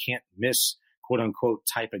Lawrence can't miss, quote unquote,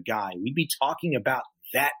 type of guy. We'd be talking about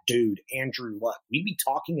that dude, Andrew Luck. We'd be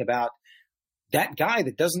talking about that guy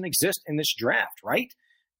that doesn't exist in this draft, right?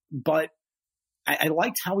 But I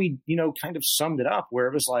liked how he, you know, kind of summed it up where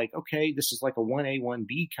it was like, okay, this is like a 1A,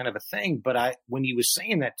 1B kind of a thing. But when he was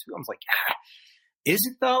saying that too, I was like, is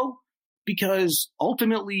it though? Because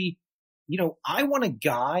ultimately, you know, I want a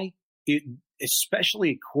guy, especially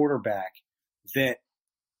a quarterback, that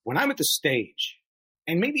when I'm at the stage,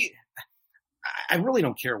 and maybe I really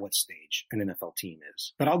don't care what stage an NFL team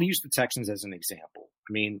is, but I'll use the Texans as an example.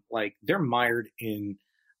 I mean, like, they're mired in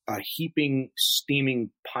a heaping, steaming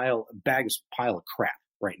pile of crap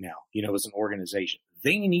right now, you know, as an organization.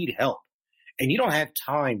 They need help. And you don't have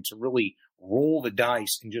time to really roll the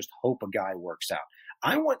dice and just hope a guy works out.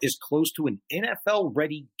 I want as close to an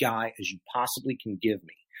NFL-ready guy as you possibly can give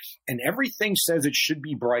me. And everything says it should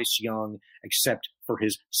be Bryce Young, except for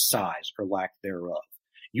his size or lack thereof.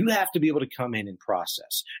 You have to be able to come in and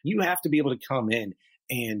process. You have to be able to come in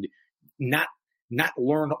and not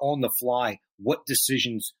learn on the fly what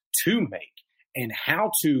decisions to make and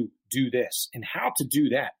how to do this and how to do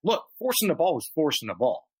that. Look, forcing the ball is forcing the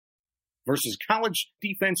ball versus college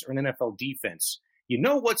defense or an NFL defense. You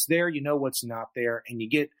know what's there, you know what's not there, and you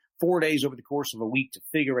get 4 days over the course of a week to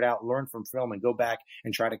figure it out, learn from film, and go back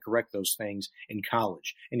and try to correct those things in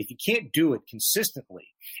college. And if you can't do it consistently,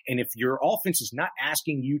 and if your offense is not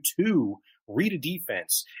asking you to read a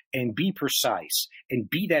defense and be precise and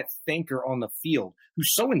be that thinker on the field, who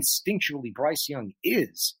so instinctually Bryce Young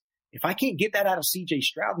is, if I can't get that out of CJ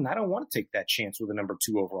Stroud, then I don't want to take that chance with a number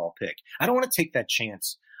 2 overall pick. I don't want to take that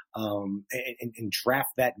chance and draft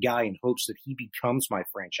that guy in hopes that he becomes my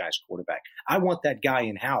franchise quarterback. I want that guy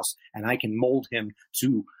in-house, and I can mold him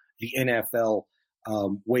to the NFL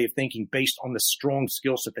way of thinking based on the strong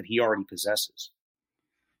skill set that he already possesses.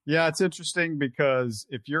 Yeah, it's interesting because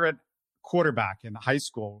if you're at quarterback in high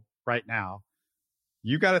school right now,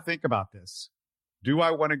 you got to think about this. Do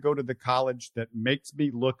I want to go to the college that makes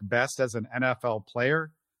me look best as an NFL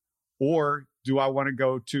player? Or do I want to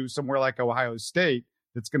go to somewhere like Ohio State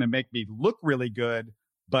that's going to make me look really good,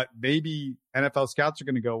 but maybe NFL scouts are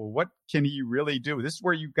going to go, well, what can he really do? This is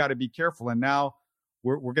where you've got to be careful. And now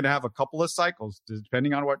we're going to have a couple of cycles,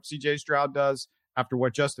 depending on what CJ Stroud does after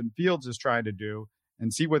what Justin Fields is trying to do,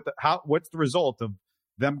 and see what's the result of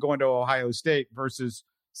them going to Ohio State versus,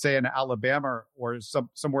 say, an Alabama or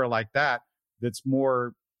somewhere like that, that's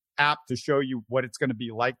more apt to show you what it's going to be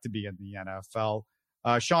like to be in the NFL.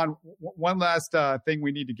 Sean, one last thing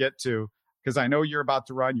we need to get to, because I know you're about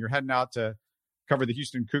to run. You're heading out to cover the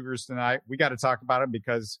Houston Cougars tonight. We got to talk about them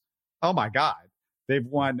because, oh my God, they've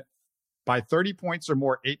won by 30 points or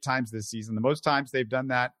more 8 times this season. The most times they've done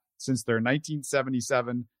that since their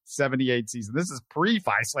 1977-78 season. This is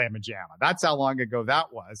pre-Phi Slamma-Jamma. That's how long ago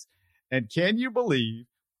that was. And can you believe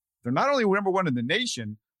they're not only number one in the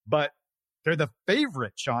nation, but they're the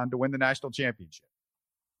favorite, Sean, to win the national championship?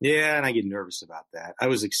 Yeah, and I get nervous about that. I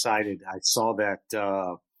was excited. I saw that.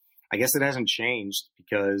 I guess it hasn't changed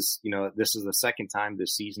because, this is the second time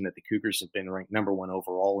this season that the Cougars have been ranked number 1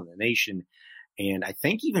 overall in the nation. And I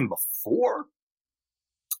think even before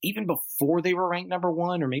they were ranked number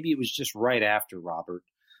 1, or maybe it was just right after, Robert,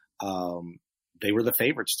 they were the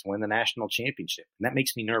favorites to win the national championship. And that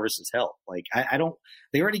makes me nervous as hell. Like,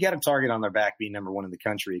 they already got a target on their back being number 1 in the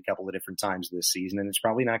country a couple of different times this season. And it's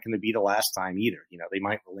probably not going to be the last time either. They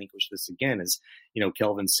might relinquish this again, as,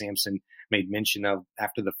 Kelvin Sampson made mention of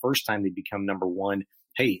after the first time they become number 1.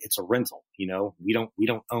 Hey, it's a rental. We don't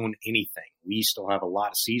own anything. We still have a lot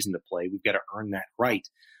of season to play. We've got to earn that right,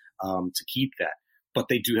 to keep that. But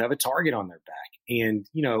they do have a target on their back. And,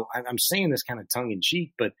 I'm saying this kind of tongue in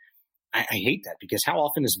cheek, but I hate that, because how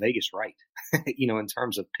often is Vegas right? In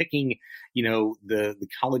terms of picking, the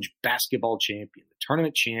college basketball champion, the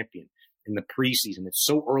tournament champion in the preseason. It's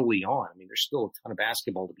so early on. I mean, there's still a ton of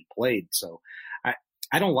basketball to be played. So I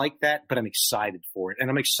don't like that, but I'm excited for it. And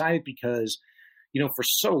I'm excited because, for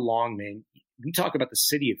so long, man, we talk about the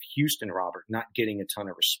city of Houston, Robert, not getting a ton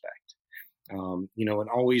of respect. And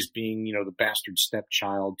always being, the bastard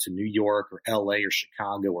stepchild to New York or LA or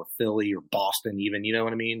Chicago or Philly or Boston even, you know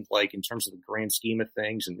what I mean? Like, in terms of the grand scheme of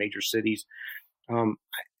things in major cities. And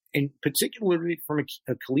particularly from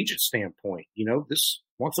a collegiate standpoint, this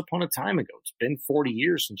once upon a time ago, it's been 40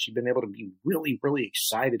 years since you've been able to be really, really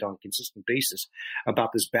excited on a consistent basis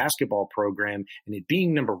about this basketball program, and it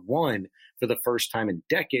being number 1 for the first time in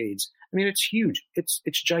decades. I mean, it's huge. It's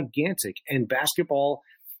gigantic. And basketball,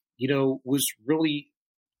 was really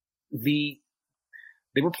they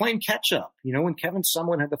were playing catch up, when Kevin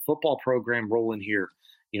Sumlin had the football program rolling here,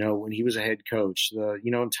 when he was a head coach,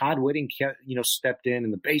 and Todd Whitting, stepped in,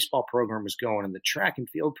 and the baseball program was going, and the track and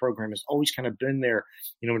field program has always kind of been there,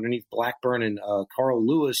 underneath Blackburn and Carl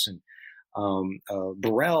Lewis and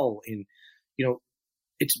Burrell. And,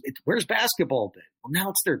 it's where's basketball been? Well,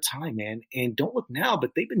 now it's their time, man. And don't look now,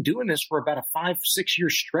 but they've been doing this for about a 5-6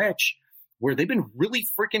 year stretch, where they've been really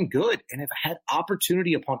freaking good and have had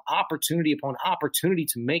opportunity upon opportunity upon opportunity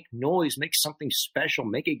to make noise, make something special,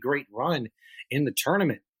 make a great run in the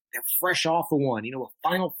tournament. They're fresh off of one, a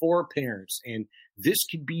Final Four appearance. And this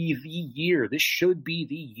could be the year. This should be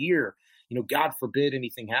the year. God forbid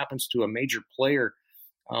anything happens to a major player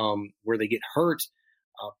where they get hurt.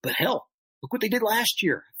 But hell, look what they did last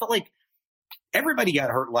year. I felt like everybody got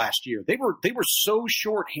hurt last year. They were so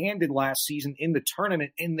short-handed last season in the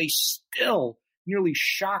tournament, and they still nearly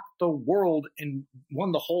shocked the world and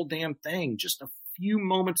won the whole damn thing, just a few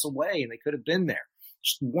moments away, and they could have been there.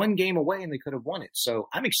 Just one game away, and they could have won it. So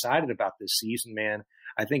I'm excited about this season, man.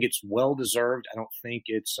 I think it's well-deserved. I don't think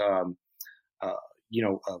it's,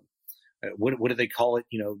 what do they call it?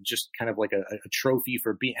 Just kind of like a trophy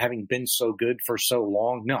for having been so good for so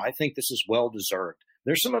long. No, I think this is well-deserved.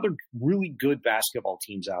 There's some other really good basketball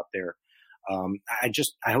teams out there.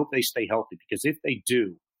 I hope they stay healthy, because if they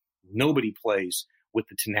do, nobody plays with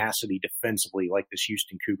the tenacity defensively like this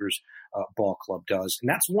Houston Cougars ball club does. And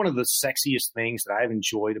that's one of the sexiest things that I've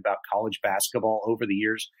enjoyed about college basketball over the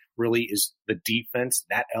years, really, is the defense,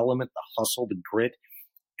 that element, the hustle, the grit.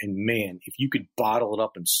 And man, if you could bottle it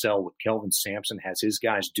up and sell what Kelvin Sampson has his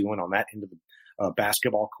guys doing on that end of the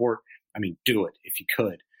basketball court, I mean, do it if you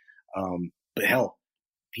could. But hell,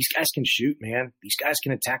 these guys can shoot, man. These guys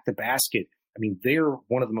can attack the basket. I mean, they're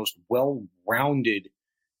one of the most well-rounded,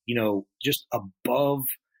 just above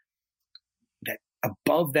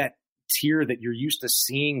that tier that you're used to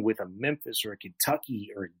seeing with a Memphis or a Kentucky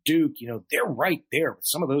or a Duke. They're right there with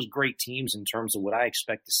some of those great teams in terms of what I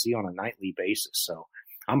expect to see on a nightly basis. So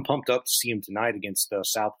I'm pumped up to see them tonight against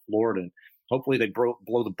South Florida, and hopefully they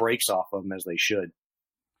blow the brakes off of them as they should.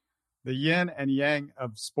 The yin and yang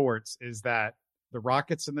of sports is that the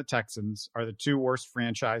Rockets and the Texans are the 2 worst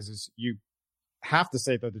franchises. You have to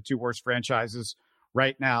say they're the 2 worst franchises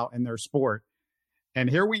right now in their sport. And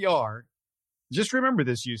here we are. Just remember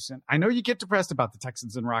this, Houston. I know you get depressed about the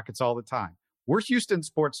Texans and Rockets all the time. We're Houston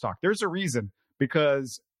Sports Talk. There's a reason,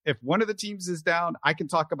 because if one of the teams is down, I can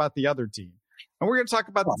talk about the other team. And we're going to talk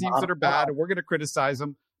about the teams that are bad, and we're going to criticize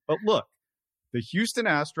them. But look, the Houston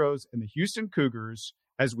Astros and the Houston Cougars,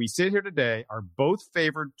 as we sit here today, are both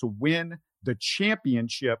favored to win the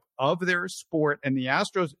championship of their sport. And the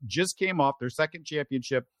Astros just came off their second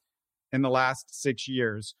championship in the last 6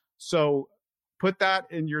 years. So put that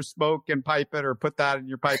in your smoke and pipe it, or put that in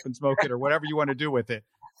your pipe and smoke it, or whatever you want to do with it.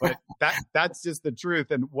 But that's just the truth.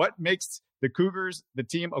 And what makes the Cougars the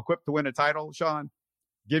team equipped to win a title, Sean?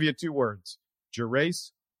 Give you 2 words: Jarace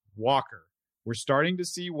Walker. We're starting to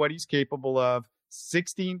see what he's capable of.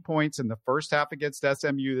 16 points in the first half against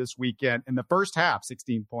SMU this weekend. In the first half,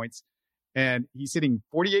 16 points. And he's hitting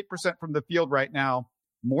 48% from the field right now.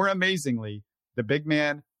 More amazingly, the big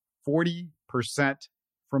man, 40%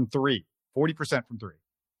 from 3. 40% from 3.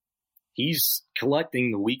 He's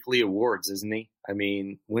collecting the weekly awards, isn't he? I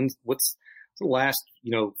mean, what's the last,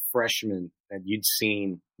 freshman that you'd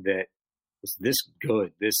seen that was this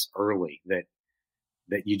good, this early, that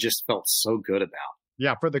you just felt so good about?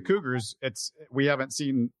 Yeah, for the Cougars, we haven't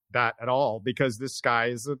seen that at all, because this guy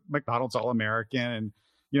is a McDonald's All-American, and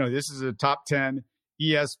this is a top 10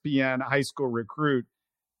 ESPN high school recruit.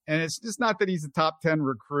 And it's just not that he's a top 10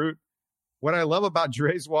 recruit. What I love about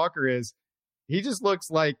Jarace Walker is he just looks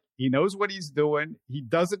like he knows what he's doing. He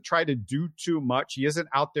doesn't try to do too much. He isn't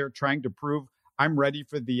out there trying to prove I'm ready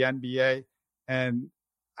for the NBA. And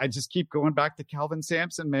I just keep going back to Kelvin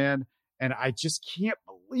Sampson, man. And I just can't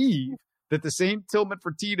believe that the same Tillman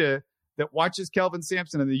Fertitta that watches Kelvin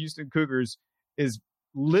Sampson and the Houston Cougars is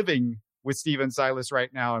living with Steven Silas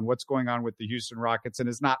right now and what's going on with the Houston Rockets, and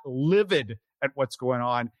is not livid at what's going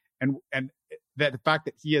on. And that the fact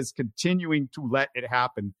that he is continuing to let it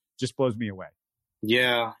happen just blows me away.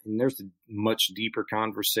 Yeah, and there's a much deeper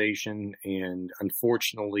conversation, and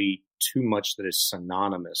unfortunately too much that is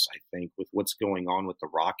synonymous, I think, with what's going on with the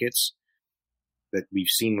Rockets that we've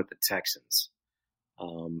seen with the Texans.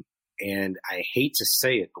 And I hate to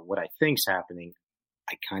say it, but what I think's happening,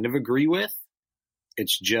 I kind of agree with.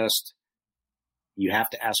 It's just, you have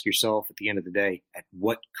to ask yourself at the end of the day, at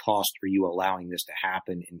what cost are you allowing this to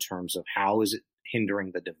happen, in terms of how is it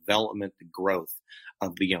hindering the development, the growth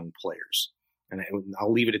of the young players? And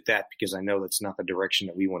I'll leave it at that, because I know that's not the direction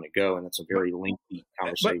that we want to go, and it's a very lengthy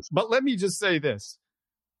conversation. But let me just say this: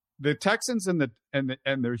 the Texans and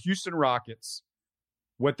the Houston Rockets,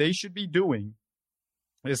 what they should be doing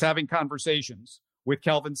is having conversations with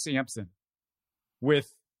Kelvin Sampson,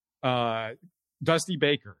 with Dusty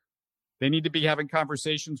Baker. They need to be having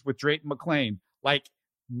conversations with Drayton McClain. Like,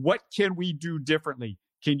 what can we do differently?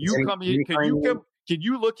 Can you come in? Can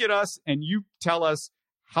you look at us and you tell us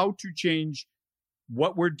how to change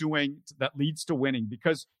what we're doing that leads to winning?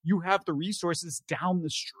 Because you have the resources down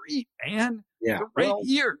the street, man. Yeah, they're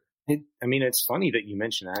here. It's funny that you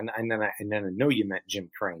mentioned that, and then I know you meant Jim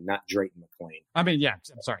Crane, not Drayton McClain. I'm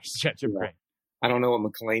sorry, Jim Crane. I don't know what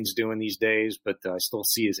McClain's doing these days, but I still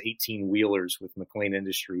see his 18-wheelers with McClain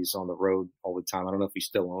Industries on the road all the time. I don't know if he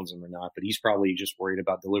still owns them or not, but he's probably just worried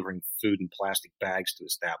about delivering food in plastic bags to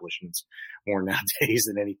establishments more nowadays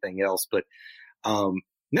than anything else. But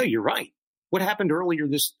no, you're right. What happened earlier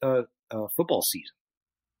this football season?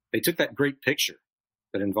 They took that great picture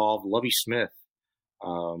that involved Lovie Smith,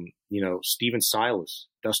 Steven Silas,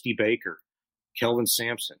 Dusty Baker, Kelvin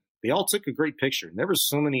Sampson. They all took a great picture, and there were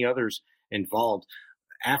so many others involved,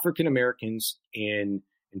 African Americans in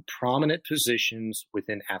prominent positions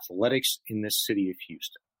within athletics in this city of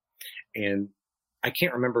Houston. And I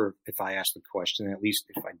can't remember if I asked the question, at least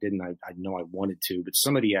if I didn't, I know I wanted to, but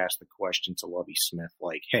somebody asked the question to Lovie Smith,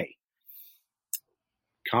 like, hey,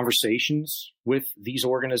 conversations with these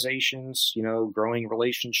organizations, growing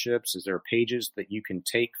relationships, is there pages that you can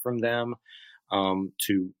take from them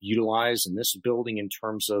to utilize in this building in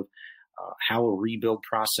terms of how a rebuild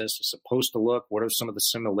process is supposed to look? What are some of the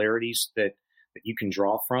similarities that you can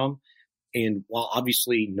draw from? And while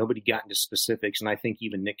obviously nobody got into specifics, and I think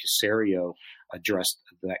even Nick Caserio addressed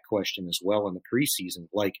that question as well in the preseason,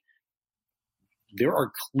 like, there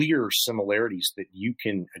are clear similarities that you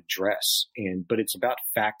can address, but it's about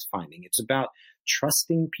fact finding. It's about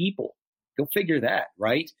trusting people. Go figure that,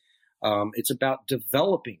 right? It's about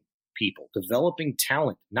developing people, developing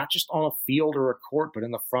talent, not just on a field or a court, but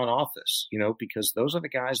in the front office, because those are the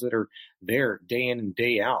guys that are there day in and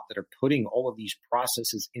day out, that are putting all of these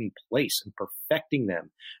processes in place and perfecting them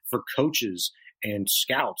for coaches and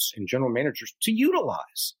scouts and general managers to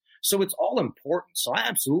utilize. So it's all important. So I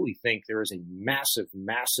absolutely think there is a massive,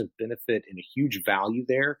 massive benefit and a huge value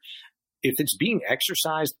there. If it's being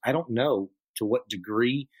exercised, I don't know to what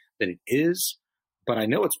degree that it is, but I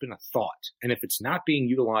know it's been a thought. And if it's not being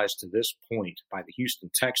utilized to this point by the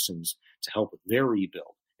Houston Texans to help with their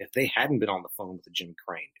rebuild, if they hadn't been on the phone with Jim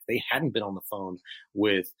Crane, if they hadn't been on the phone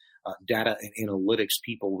with data and analytics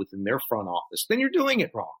people within their front office, then you're doing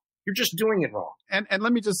it wrong. You're just doing it wrong. And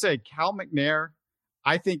let me just say, Cal McNair,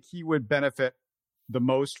 I think he would benefit the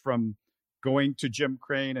most from going to Jim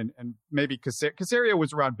Crane and maybe Caserio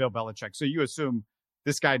was around Bill Belichick. So you assume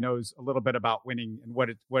this guy knows a little bit about winning and what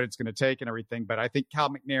it's going to take and everything. But I think Cal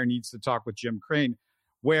McNair needs to talk with Jim Crane.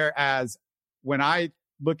 Whereas when I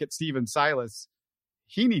look at Steven Silas,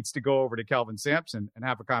 he needs to go over to Kelvin Sampson and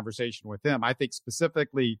have a conversation with him. I think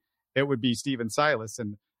specifically it would be Steven Silas,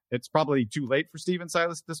 and it's probably too late for Steven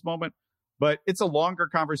Silas at this moment, but it's a longer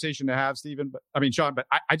conversation to have, Sean. But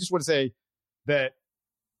I just want to say that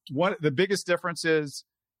the biggest difference is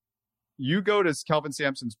you go to Kelvin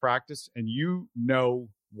Sampson's practice and you know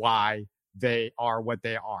why they are what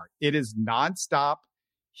they are. It is nonstop.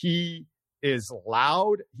 He is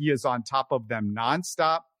loud. He is on top of them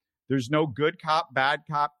nonstop. There's no good cop, bad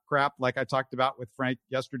cop crap like I talked about with Frank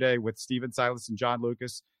yesterday with Steven Silas and John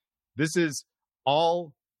Lucas. This is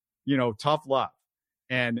all, tough love.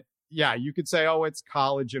 And yeah, you could say, oh, it's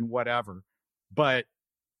college and whatever, but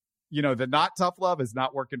the not tough love is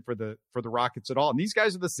not working for the Rockets at all. And these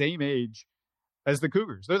guys are the same age as the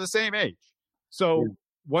Cougars. They're the same age. So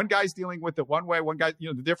one guy's dealing with it one way, one guy,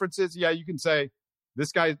 the difference is, you can say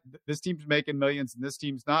this team's making millions and this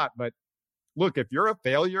team's not. But look, if you're a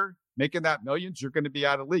failure making that millions, you're going to be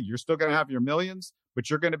out of the league. You're still going to have your millions, but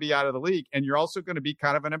you're going to be out of the league. And you're also going to be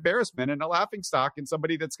kind of an embarrassment and a laughing stock and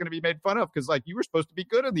somebody that's going to be made fun of because you were supposed to be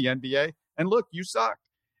good in the NBA and look, you sucked.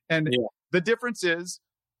 And the difference is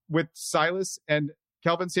with Silas and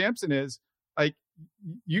Kelvin Sampson is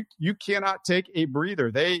you cannot take a breather.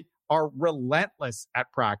 They are relentless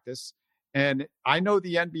at practice. And I know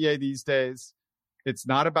the NBA these days, it's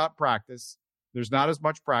not about practice. There's not as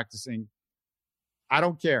much practicing. I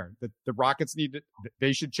don't care that the Rockets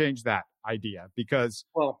they should change that idea because,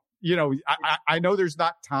 I know there's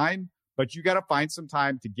not time, but you got to find some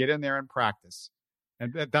time to get in there and practice.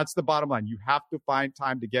 And that's the bottom line. You have to find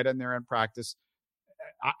time to get in there and practice.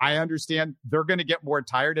 I understand they're going to get more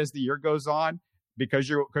tired as the year goes on because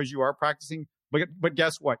you are practicing. But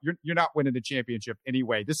guess what? You're not winning the championship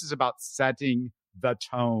anyway. This is about setting the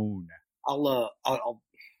tone.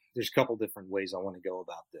 There's a couple different ways I want to go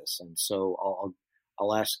about this, and so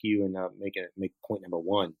I'll ask you and make point number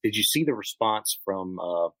one. Did you see the response from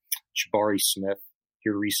Jabari Smith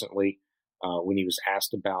here recently when he was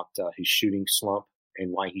asked about his shooting slump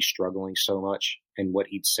and why he's struggling so much and what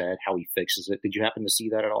he'd said, how he fixes it? Did you happen to see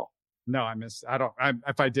that at all? No, I missed.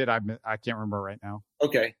 If I did, I can't remember right now.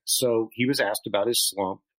 Okay. So he was asked about his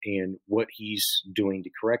slump and what he's doing to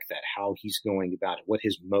correct that, how he's going about it, what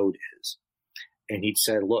his mode is. And he'd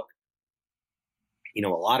said, look, a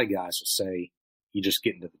lot of guys will say, you just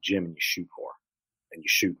get into the gym and you shoot more and you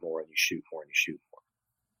shoot more and you shoot more and you shoot more.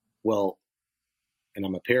 Well, and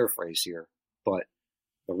I'm a paraphrase here, but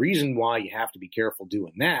the reason why you have to be careful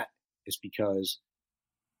doing that is because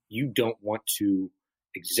you don't want to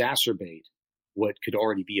exacerbate what could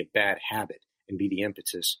already be a bad habit and be the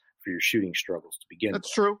impetus for your shooting struggles to begin with.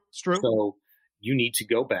 That's true. It's true. So you need to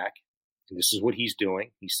go back, and this is what he's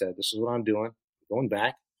doing. He said, this is what I'm doing. I'm going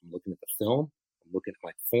back. I'm looking at the film. I'm looking at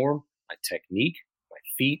my form, my technique, my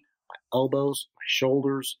feet, my elbows, my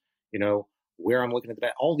shoulders, where I'm looking at the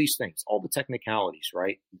back, all these things, all the technicalities,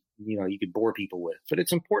 right? You could bore people with, but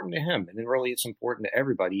it's important to him. And then really it's important to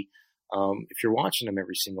everybody. If you're watching him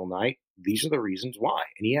every single night, these are the reasons why.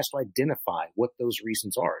 And he has to identify what those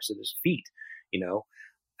reasons are. Is it his feet,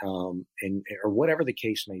 or whatever the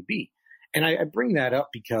case may be. And I bring that up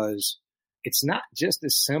because it's not just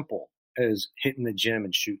as simple as hitting the gym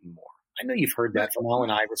and shooting more. I know you've heard that from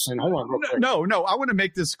Allen Iverson. Hold on real quick. No. I want to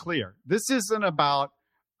make this clear. This isn't about,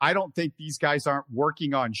 I don't think these guys aren't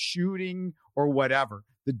working on shooting or whatever.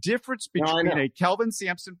 The difference between a Kelvin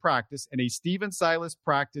Sampson practice and a Steven Silas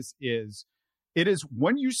practice is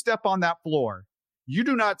when you step on that floor, you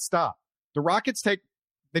do not stop. The Rockets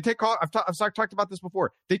I've talked about this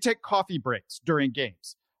before. They take coffee breaks during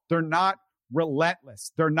games. They're not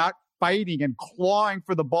relentless. They're not fighting and clawing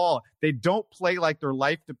for the ball. They don't play like their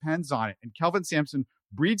life depends on it. And Kelvin Sampson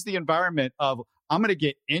breeds the environment of, I'm going to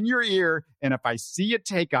get in your ear, and if I see you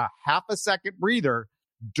take a half a second breather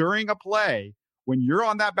during a play, when you're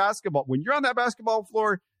on that basketball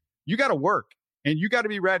floor, you got to work. And you got to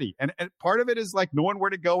be ready. And part of it is like knowing where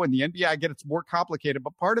to go. In the NBA, I get it's more complicated.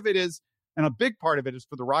 But part of it is, and a big part of it is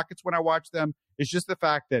for the Rockets when I watch them, is just the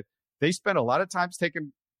fact that they spend a lot of times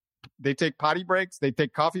they take potty breaks, they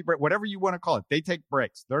take coffee break, whatever you want to call it. They take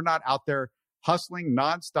breaks. They're not out there hustling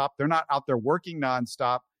nonstop. They're not out there working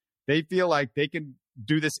nonstop. They feel like they can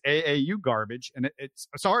do this AAU garbage. And it's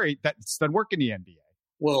sorry, that doesn't work in the NBA.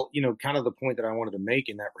 Well, kind of the point that I wanted to make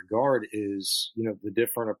in that regard is, the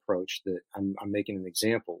different approach that I'm making an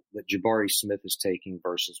example that Jabari Smith is taking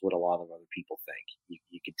versus what a lot of other people think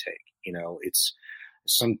you could take. It's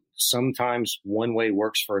sometimes one way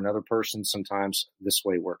works for another person. Sometimes this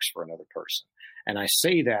way works for another person. And I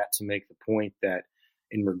say that to make the point that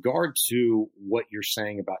in regard to what you're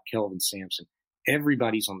saying about Kelvin Sampson,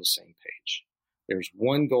 everybody's on the same page. There's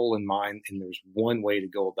one goal in mind, and there's one way to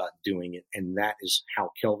go about doing it, and that is how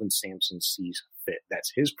Kelvin Sampson sees fit.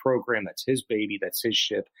 That's his program, that's his baby, that's his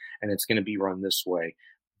ship, and it's going to be run this way.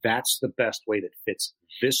 That's the best way that fits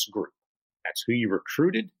this group. That's who you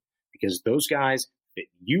recruited, because those guys fit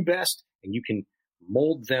you best, and you can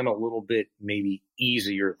mold them a little bit maybe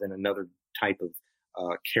easier than another type of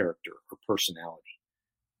character or personality.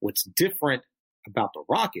 What's different about the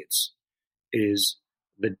Rockets is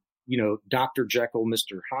the Dr. Jekyll,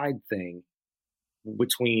 Mr. Hyde thing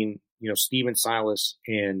between, Steven Silas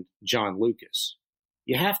and John Lucas.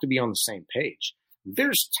 You have to be on the same page.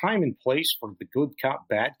 There's time and place for the good cop,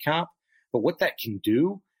 bad cop, but what that can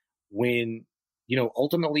do when,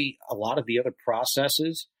 ultimately a lot of the other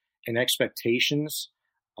processes and expectations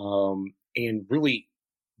and really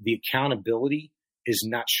the accountability is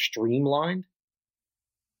not streamlined,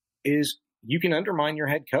 is you can undermine your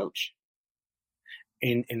head coach.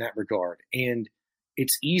 In that regard. And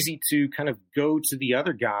it's easy to kind of go to the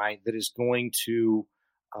other guy that is going to,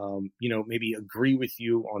 maybe agree with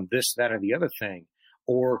you on this, that, or the other thing.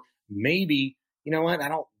 Or maybe,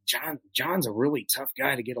 John's a really tough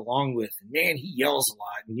guy to get along with. And man, he yells a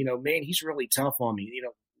lot. And, man, he's really tough on me.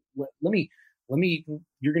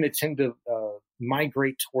 You're going to tend to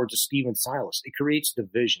migrate towards a Steven Silas. It creates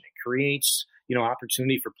division. It creates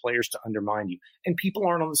opportunity for players to undermine you. And people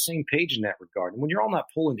aren't on the same page in that regard. And when you're all not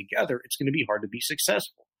pulling together, it's going to be hard to be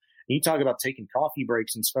successful. And you talk about taking coffee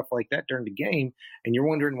breaks and stuff like that during the game, and you're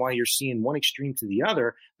wondering why you're seeing one extreme to the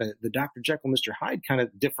other, the Dr. Jekyll, Mr. Hyde kind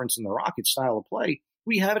of difference in the Rockets style of play.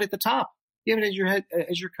 We have it at the top. You have it as your head,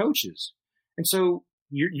 as your coaches. And so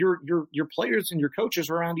your players and your coaches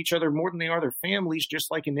are around each other more than they are their families, just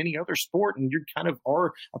like in any other sport. And you kind of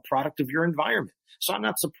are a product of your environment. So I'm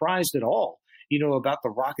not surprised at all about the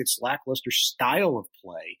Rockets' lackluster style of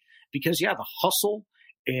play, because the hustle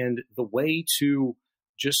and the way to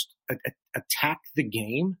just attack the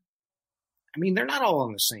game. I mean, they're not all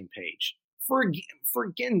on the same page. For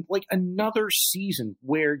again, like another season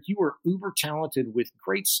where you are uber talented with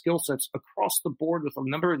great skill sets across the board with a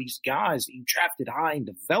number of these guys that you drafted high and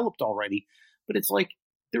developed already. But it's like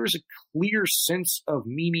there is a clear sense of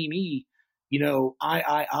me,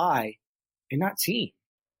 I, in that team.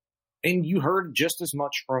 And you heard just as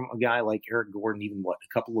much from a guy like Eric Gordon even,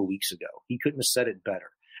 a couple of weeks ago. He couldn't have said it better.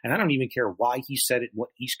 And I don't even care why he said it, what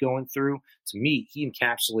he's going through. To me, he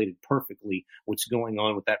encapsulated perfectly what's going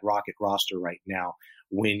on with that Rocket roster right now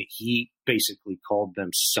when he basically called them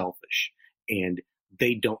selfish and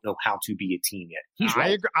they don't know how to be a team yet. He's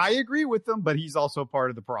right. I agree with them, but he's also part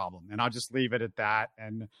of the problem. And I'll just leave it at that.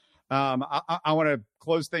 And I want to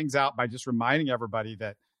close things out by just reminding everybody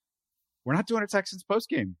that we're not doing a Texans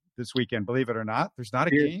postgame this weekend, believe it or not. There's not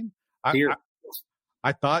a game.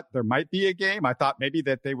 I thought there might be a game. I thought maybe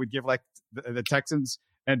that they would give like the Texans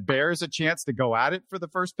and Bears a chance to go at it for the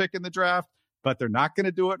first pick in the draft, but they're not going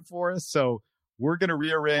to do it for us. So we're going to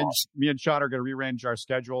rearrange. Me and Sean are going to rearrange our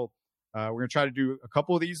schedule. We're going to try to do a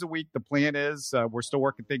couple of these a week. The plan is we're still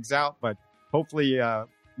working things out, but hopefully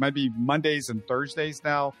might be Mondays and Thursdays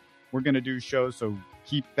now. We're going to do shows, so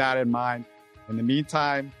keep that in mind. In the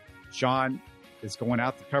meantime, Sean is going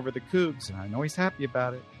out to cover the Cougs, and I know he's happy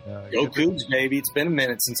about it. Go Cougs, baby. It's been a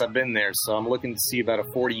minute since I've been there, so I'm looking to see about a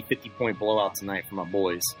 40, 50-point blowout tonight for my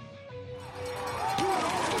boys.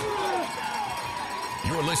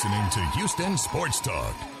 You're listening to Houston Sports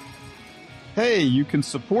Talk. Hey, you can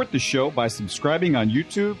support the show by subscribing on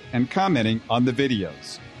YouTube and commenting on the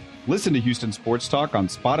videos. Listen to Houston Sports Talk on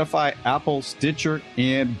Spotify, Apple, Stitcher,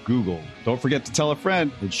 and Google. Don't forget to tell a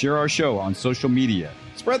friend and share our show on social media.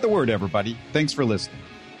 Spread the word, everybody. Thanks for listening.